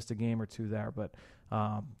 Has missed a game or two there, but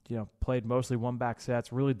played mostly one-back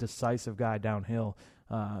sets. Really decisive guy downhill.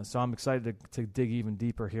 So I'm excited to dig even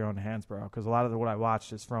deeper here on Hansbrough, because a lot of what I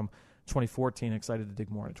watched is from 2014. Excited to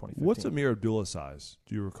dig more into 2015. What's Amir Abdullah's size?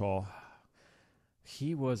 Do you recall?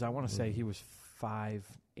 He was, I want to say he was 5'8.5",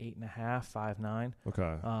 5'9".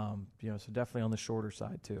 Okay. So definitely on the shorter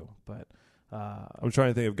side too. But I'm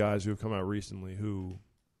trying to think of guys who have come out recently who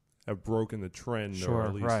have broken the trend. Sure, or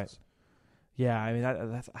at least right. Yeah, I mean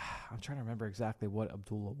that's. I'm trying to remember exactly what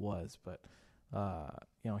Abdullah was, but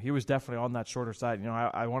he was definitely on that shorter side.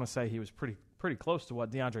 I want to say he was pretty close to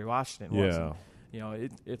what DeAndre Washington was. Yeah.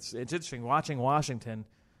 And, it's interesting watching Washington.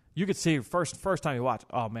 you could see first time you watch,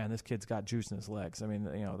 oh man, this kid's got juice in his legs. I mean,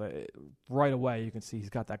 right away you can see he's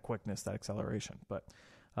got that quickness, that acceleration. But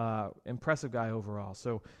impressive guy overall.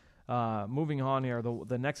 So moving on here,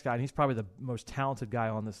 the next guy, and he's probably the most talented guy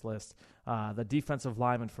on this list, the defensive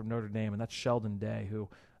lineman from Notre Dame, and that's Sheldon Day, who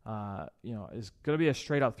is going to be a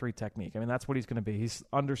straight-up 3 technique. I mean, that's what he's going to be. He's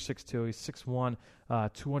under 6'2". He's 6'1",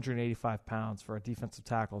 285 pounds for a defensive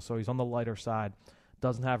tackle, so he's on the lighter side.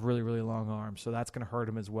 Doesn't have really, really long arms, so that's going to hurt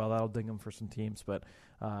him as well. That'll ding him for some teams. But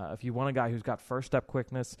if you want a guy who's got first-step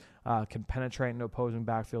quickness, can penetrate into opposing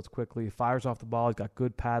backfields quickly, fires off the ball, he's got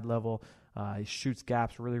good pad level, he shoots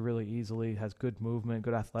gaps really, really easily, has good movement,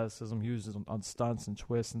 good athleticism, uses on stunts and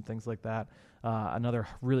twists and things like that. Another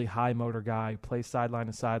really high-motor guy, plays sideline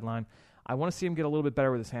to sideline. I want to see him get a little bit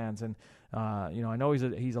better with his hands. And, I know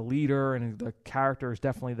he's a leader, and the character is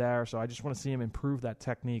definitely there, so I just want to see him improve that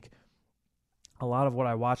technique. A lot of what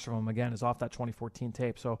I watched from him, again, is off that 2014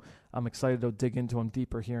 tape, so I'm excited to dig into him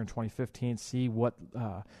deeper here in 2015, see what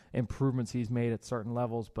improvements he's made at certain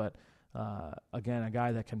levels. But, again, a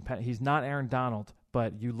guy that can – he's not Aaron Donald,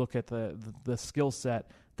 but you look at the skill set,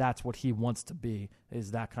 that's what he wants to be, is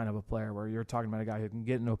that kind of a player where you're talking about a guy who can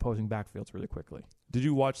get into opposing backfields really quickly. Did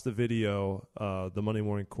you watch the video the Monday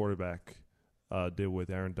Morning Quarterback did with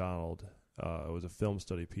Aaron Donald? It was a film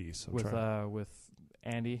study piece. With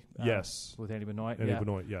Andy? Yes. With Andy Benoit? Andy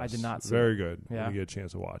Benoit, yes. I did not see Very it. good. Yeah. When you get a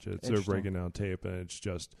chance to watch it. They're breaking down tape, and it's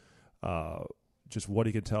just what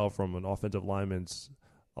he can tell from an offensive lineman's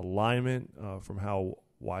alignment, from how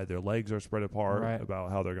wide their legs are spread apart, right, about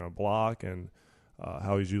how they're going to block, and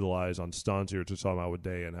how he's utilized on stunts. You're just talking about with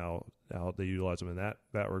Day and how they utilize him in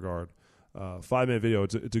that regard. 5-minute video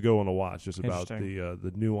to go on a watch, just about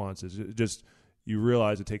the nuances. Just you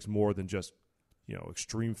realize it takes more than just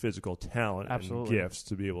extreme physical talent and gifts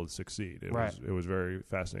to be able to succeed. It was very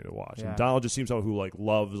fascinating to watch. Yeah. And Donald just seems someone who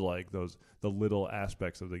loves the little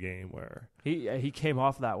aspects of the game where he came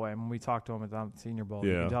off that way when we talked to him at the Senior Bowl.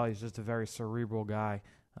 Yeah. You can tell he's just a very cerebral guy.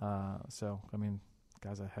 So I mean,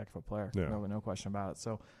 guy's a heck of a player. Yeah. No question about it.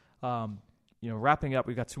 So wrapping up,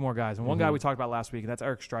 we've got 2 more guys. And one guy we talked about last week, and that's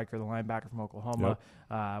Eric Stryker, the linebacker from Oklahoma.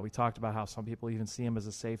 Yep. We talked about how some people even see him as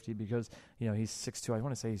a safety because, he's 6'2". I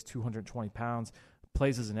want to say he's 220 pounds.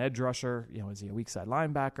 Plays as an edge rusher. Is he a weak side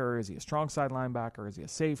linebacker? Is he a strong side linebacker? Is he a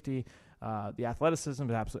safety? The athleticism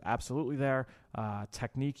is absolutely there.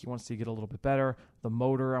 Technique, he wants to get a little bit better. The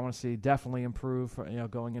motor, I want to see definitely improve,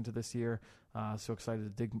 going into this year. So excited to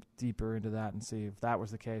dig deeper into that and see if that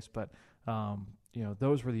was the case. But,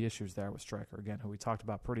 those were the issues there with Stryker, again, who we talked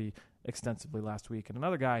about pretty extensively last week. And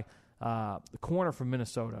another guy, the corner from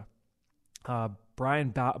Minnesota,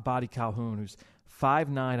 Brian Body Calhoun, who's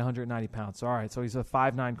 5'9", 190 pounds. So, all right, so he's a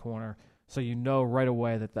 5'9" corner. So right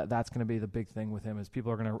away that's going to be the big thing with him is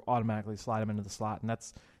people are going to automatically slide him into the slot, and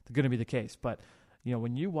that's going to be the case. But,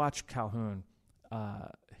 when you watch Calhoun,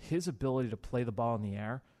 his ability to play the ball in the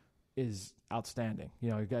air is outstanding.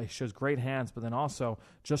 He shows great hands, but then also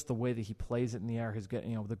just the way that he plays it in the air, his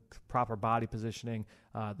the proper body positioning,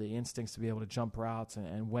 the instincts to be able to jump routes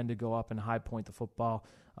and when to go up and high point the football.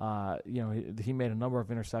 He made a number of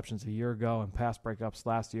interceptions a year ago and pass breakups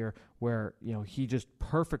last year where, he just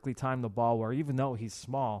perfectly timed the ball where even though he's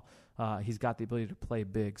small, he's got the ability to play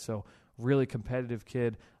big. So really competitive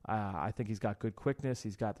kid. I think he's got good quickness.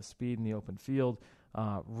 He's got the speed in the open field.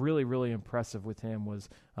 Really, really impressive with him was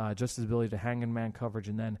just his ability to hang in man coverage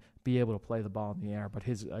and then be able to play the ball in the air. But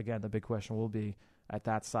the big question will be, at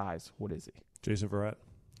that size, what is he? Jason Verrett?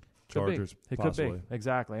 Chargers, possibly. Could be,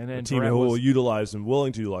 exactly. And then a team who will utilize and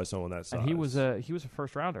willing to utilize someone that size. And he was a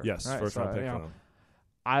first rounder. Yes, right? First-round pick for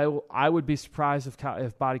them. I would be surprised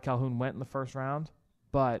if Body Calhoun went in the first round.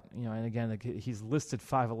 But, and again, he's listed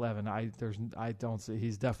 5'11". I don't see –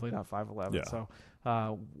 he's definitely not 5'11". Yeah. So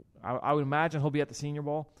I would imagine he'll be at the Senior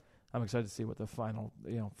Bowl. I'm excited to see what the final,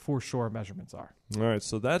 for sure measurements are. All right,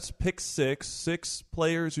 so that's pick 6. 6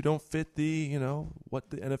 players who don't fit the, what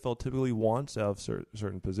the NFL typically wants out of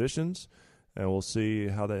certain positions. And we'll see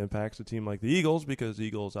how that impacts a team like the Eagles because the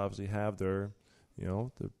Eagles obviously have their,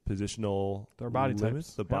 the positional – their body limits,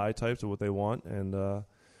 types. The body types of what they want. And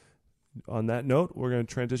on that note, we're going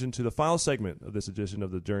to transition to the final segment of this edition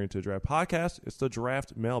of the Journey to the Draft podcast. It's the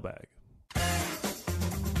Draft Mailbag.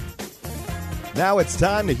 Now it's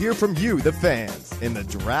time to hear from you, the fans, in the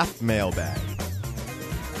Draft Mailbag.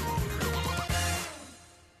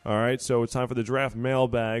 All right, so it's time for the Draft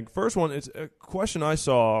Mailbag. First one, it's a question I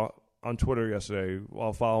saw on Twitter yesterday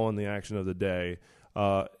while following the action of the day.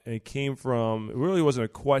 It came from, it really wasn't a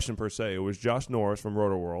question per se. It was Josh Norris from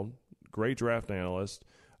RotoWorld, great draft analyst,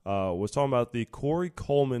 was talking about the Corey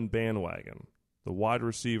Coleman bandwagon, the wide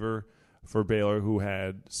receiver for Baylor, who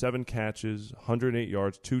had 7 catches, 108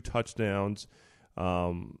 yards, 2 touchdowns.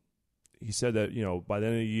 He said that, by the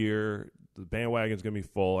end of the year, the bandwagon's going to be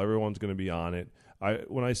full. Everyone's going to be on it.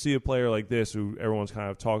 When I see a player like this who everyone's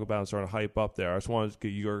kind of talking about and starting to hype up there, I just wanted to get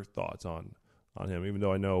your thoughts on him, even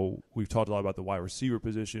though I know we've talked a lot about the wide receiver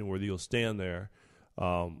position, where he'll stand there.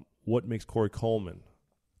 What makes Corey Coleman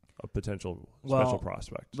a potential special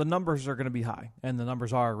prospect? The numbers are going to be high, and the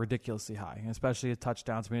numbers are ridiculously high, especially at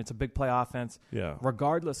touchdowns. I mean, it's a big play offense. Yeah.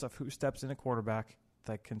 Regardless of who steps in a quarterback,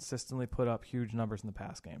 that consistently put up huge numbers in the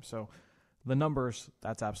pass game. So the numbers,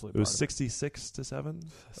 that's absolutely it was 66-7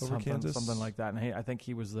 over Kansas? Something like that. And I think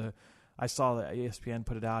he was I saw that ESPN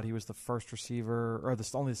put it out. He was the first receiver, or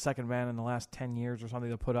only the second man in the last 10 years or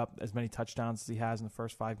something to put up as many touchdowns as he has in the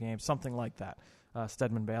first 5 games, something like that.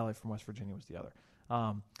 Stedman Bailey from West Virginia was the other.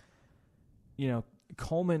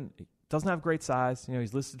 Coleman doesn't have great size.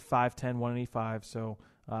 He's listed 5'10", 185. So,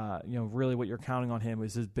 really what you're counting on him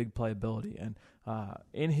is his big playability. And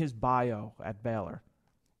in his bio at Baylor,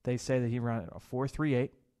 they say that he ran a 4.38.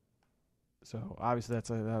 So, obviously, that's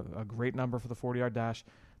a great number for the 40-yard dash.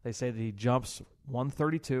 They say that he jumps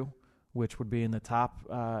 132, which would be in the top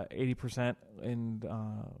 80% in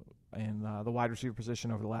the wide receiver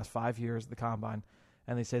position over the last 5 years of the combine.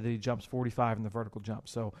 And they say that he jumps 45 in the vertical jump.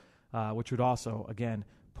 So, which would also, again,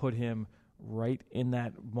 put him right in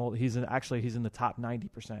that mold. He's in the top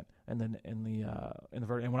 90%, and then in the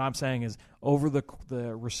and what I'm saying is, over the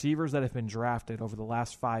receivers that have been drafted over the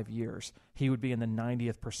last 5 years, he would be in the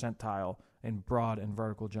 90th percentile in broad and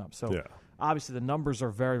vertical jump. So obviously the numbers are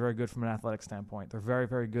very, very good from an athletic standpoint. They're very,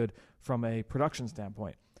 very good from a production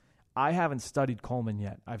standpoint. I haven't studied Coleman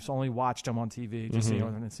yet. I've only watched him on TV, just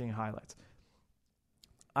seeing highlights.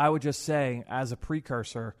 I would just say, as a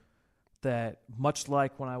precursor, that much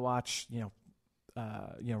like when I watch,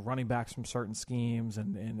 running backs from certain schemes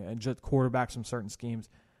and just quarterbacks from certain schemes,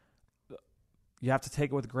 you have to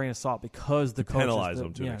take it with a grain of salt, because the coaches penalize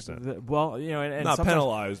them to an extent. and not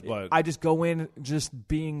penalized, but I just go in just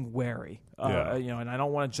being wary, and I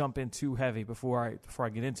don't want to jump in too heavy before I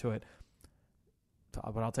get into it.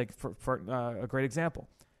 But I'll take for a great example.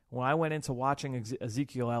 When I went into watching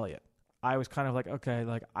Ezekiel Elliott, I was kind of like, okay,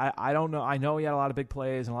 like I don't know. I know he had a lot of big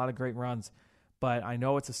plays and a lot of great runs, but I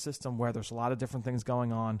know it's a system where there's a lot of different things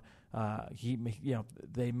going on.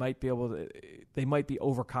 They might be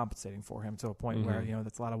overcompensating for him to a point where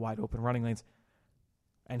that's a lot of wide open running lanes,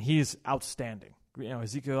 and he's outstanding.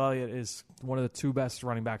 Ezekiel Elliott is one of the 2 best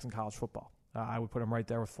running backs in college football. I would put him right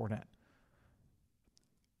there with Fournette.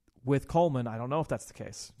 With Coleman, I don't know if that's the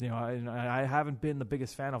case. I haven't been the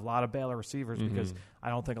biggest fan of a lot of Baylor receivers because I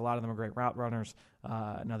don't think a lot of them are great route runners.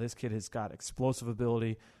 Now, this kid has got explosive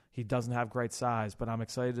ability. He doesn't have great size, but I'm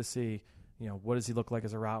excited to see, what does he look like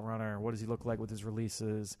as a route runner? What does he look like with his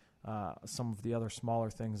releases? Some of the other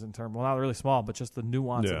smaller things in terms, well, not really small, but just the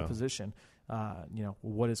nuance of the position.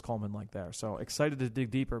 What is Coleman like there? So excited to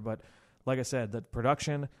dig deeper, but like I said, the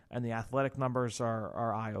production and the athletic numbers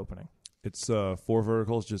are eye-opening. It's 4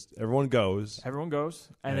 verticals. Just everyone goes,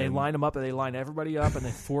 and they line them up, and they line everybody up, and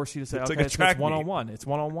they force you to say, it's okay, like it's one-on-one. It's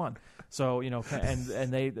one-on-one. So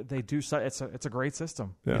and they do. It's a great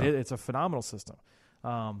system. Yeah. It's a phenomenal system.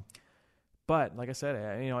 But like I said,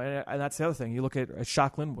 and that's the other thing. You look at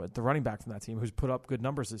Shock Linwood, the running back from that team, who's put up good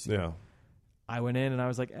numbers this year. Yeah. I went in and I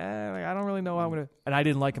was like, I don't really know how I'm going to – and I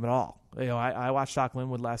didn't like him at all. I watched Shock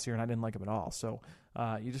Linwood last year, and I didn't like him at all. So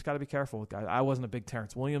you just got to be careful with guys. I wasn't a big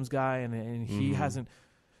Terrence Williams guy, and he hasn't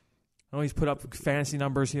 – I know he's put up fantasy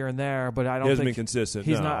numbers here and there, but I don't think – he hasn't been consistent.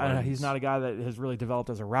 He's not a guy that has really developed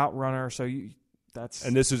as a route runner. So that's –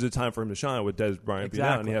 and this is a time for him to shine with Dez Bryant being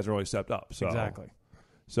out, and he hasn't really stepped up. So. Exactly.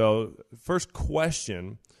 So first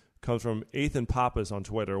question comes from Ethan Pappas on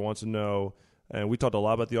Twitter. Wants to know – and we talked a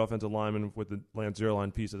lot about the offensive lineman with the Lance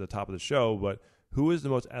Zierlein piece at the top of the show, but who is the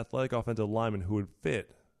most athletic offensive lineman who would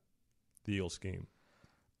fit the Eagles scheme?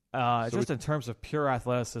 In terms of pure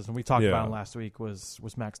athleticism, we talked about him last week, was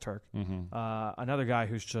Max Turk. Another guy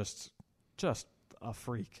who's just a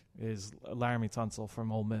freak is Laramie Tunsil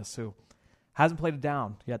from Ole Miss, who hasn't played it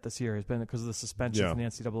down yet this year. It's been because of the suspension from the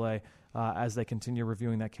NCAA as they continue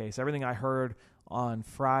reviewing that case. Everything I heard on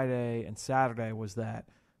Friday and Saturday was that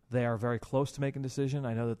they are very close to making a decision.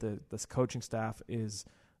 I know that this coaching staff is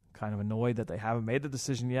kind of annoyed that they haven't made the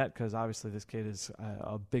decision yet because obviously this kid is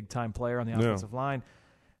a big-time player on the offensive line.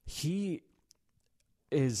 He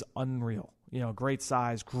is unreal. Great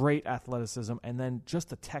size, great athleticism, and then just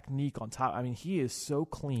the technique on top. I mean, he is so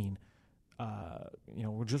clean,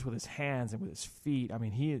 just with his hands and with his feet. I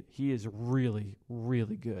mean, he is really,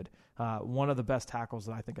 really good. One of the best tackles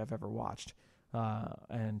that I think I've ever watched.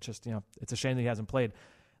 And just, it's a shame that he hasn't played.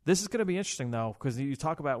 This is going to be interesting though, because we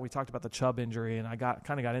talked about the Chubb injury, and I got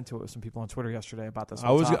into it with some people on Twitter yesterday about this. I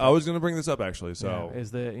was going to bring this up actually. So is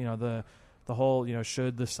the whole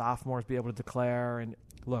should the sophomores be able to declare? And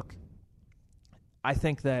look, I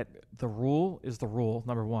think that the rule is the rule,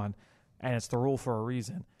 number one, and it's the rule for a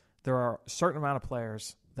reason. There are a certain amount of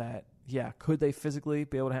players that could they physically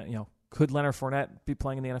be able to could Leonard Fournette be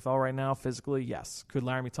playing in the NFL right now physically? Yes. Could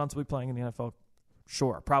Laramie Tunsil be playing in the NFL?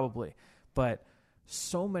 Sure, probably, but.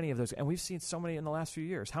 So many of those, and we've seen so many in the last few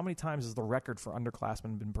years. How many times has the record for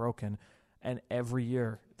underclassmen been broken? And every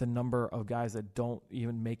year, the number of guys that don't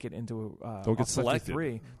even make it into don't get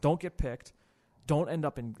selected, don't get picked, don't end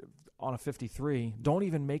up on a 53, don't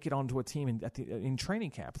even make it onto a team in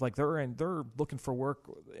training camp. Like they're looking for work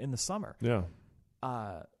in the summer. Yeah.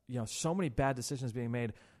 So many bad decisions being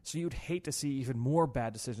made. So you'd hate to see even more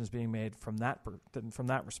bad decisions being made from that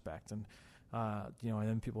respect. And and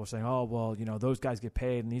then people are saying, oh, well, those guys get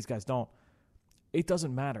paid and these guys don't. It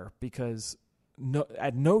doesn't matter because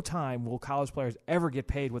at no time will college players ever get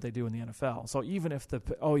paid what they do in the NFL. So even if they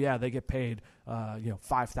get paid,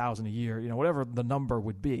 $5,000 a year, whatever the number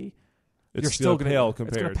would be, it's still going to pale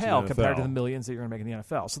compared to the millions that you're going to make in the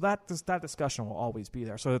NFL. So that discussion will always be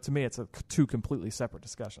there. So to me, it's two completely separate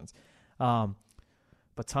discussions.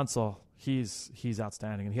 But Tunsil, he's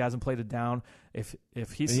outstanding, and he hasn't played it down. If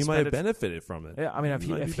he's he might have benefited from it. Yeah, I mean,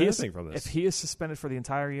 if he is suspended for the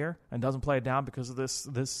entire year and doesn't play it down because of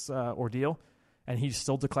this ordeal, and he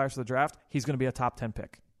still declares for the draft, he's going to be a top 10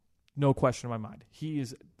 pick, no question in my mind. He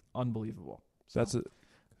is unbelievable. So, that's it.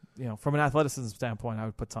 From an athleticism standpoint, I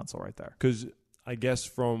would put Tunsil right there. Because I guess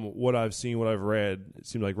from what I've seen, what I've read, it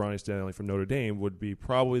seemed like Ronnie Stanley from Notre Dame would be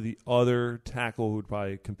probably the other tackle who would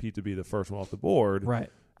probably compete to be the first one off the board. Right.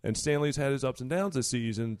 And Stanley's had his ups and downs this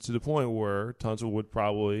season to the point where Tunsil would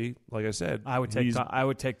probably, like I said, I would take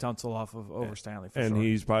Tunsil off of over Stanley for and sure.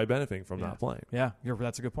 he's probably benefiting from not playing. Yeah,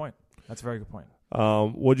 that's a good point. That's a very good point.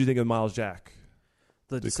 What do you think of Miles Jack?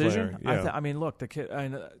 The decision? Yeah. I mean, look, the kid. I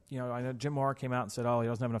know Jim Mora came out and said, "Oh, he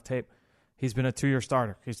doesn't have enough tape." He's been a 2-year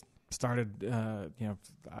starter. He's started.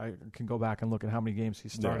 I can go back and look at how many games he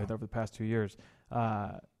started over the past 2 years.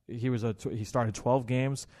 He started 12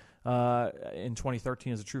 games in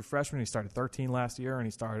 2013 as a true freshman. He started 13 last year, and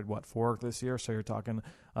he started 4 this year. So you're talking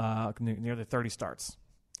nearly 30 starts.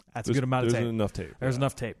 That's a good amount of tape. There's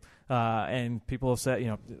enough tape. And people have said,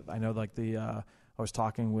 I know I was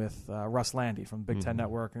talking with Russ Landy from Big Ten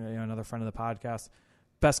Network, another friend of the podcast.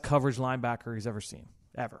 Best coverage linebacker he's ever seen,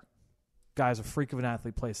 ever. Guy's a freak of an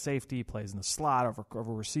athlete, plays safety, plays in the slot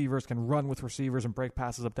over receivers, can run with receivers and break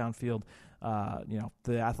passes up downfield.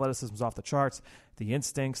 The athleticism's off the charts, the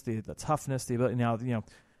instincts, the toughness, the ability. Now,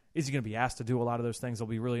 is he going to be asked to do a lot of those things? It'll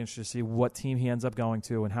be really interesting to see what team he ends up going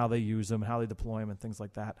to and how they use him and how they deploy him and things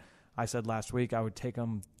like that. I said last week I would take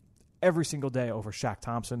him every single day over Shaq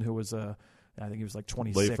Thompson, who was I think he was like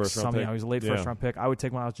 26 something. He was a late first-round pick. I would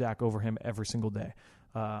take Miles Jack over him every single day.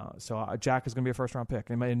 So Jack is going to be a first-round pick,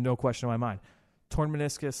 and no question in my mind. Torn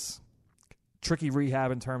meniscus, tricky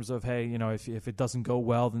rehab in terms of, hey, if it doesn't go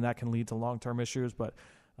well, then that can lead to long-term issues. But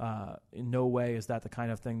in no way is that the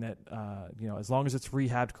kind of thing that, as long as it's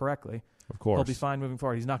rehabbed correctly, of course, he'll be fine moving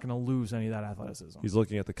forward. He's not going to lose any of that athleticism. He's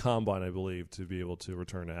looking at the combine, I believe, to be able to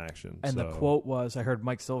return to action. And the quote was, I heard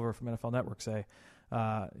Mike Silver from NFL Network say,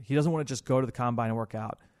 he doesn't want to just go to the combine and work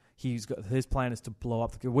out. His plan is to blow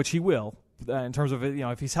up, which he will. In terms of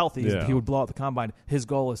if he's healthy, he would blow out the combine. His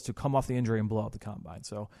goal is to come off the injury and blow out the combine.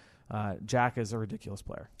 So Jack is a ridiculous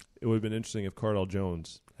player. It would have been interesting if Cardale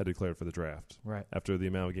Jones had declared for the draft, right? After the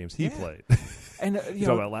amount of games he played. And you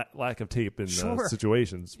talk about lack of tape in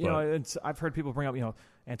situations. I've heard people bring up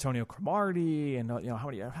Antonio Cromartie and how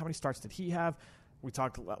many starts did he have? We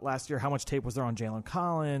talked last year. How much tape was there on Jalen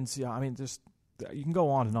Collins? I mean, just you can go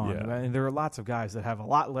on and on. Yeah. And there are lots of guys that have a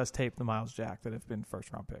lot less tape than Miles Jack that have been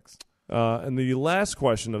first-round picks. And the last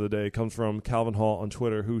question of the day comes from Calvin Hall on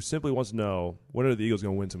Twitter, who simply wants to know, when are the Eagles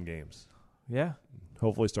going to win some games? Yeah.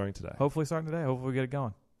 Hopefully starting today. Hopefully we get it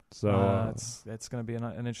going. So it's going to be an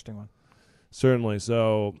interesting one. Certainly.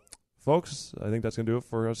 So, folks, I think that's going to do it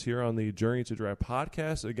for us here on the Journey to Draft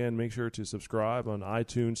podcast. Again, make sure to subscribe on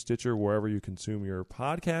iTunes, Stitcher, wherever you consume your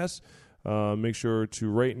podcasts. Make sure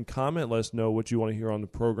to rate and comment. Let us know what you want to hear on the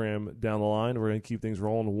program down the line. We're going to keep things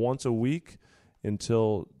rolling once a week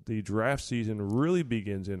until the draft season really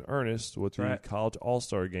begins in earnest with the college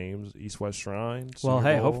all-star games, East-West Shrine. Well,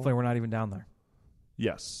 hey, hopefully we're not even down there.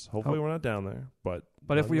 Yes, hopefully we're not down there.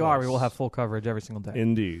 But if we are, we will have full coverage every single day.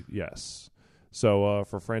 Indeed, yes. So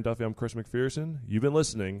for Fran Duffy, I'm Chris McPherson. You've been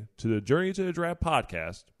listening to the Journey to the Draft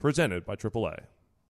podcast presented by AAA.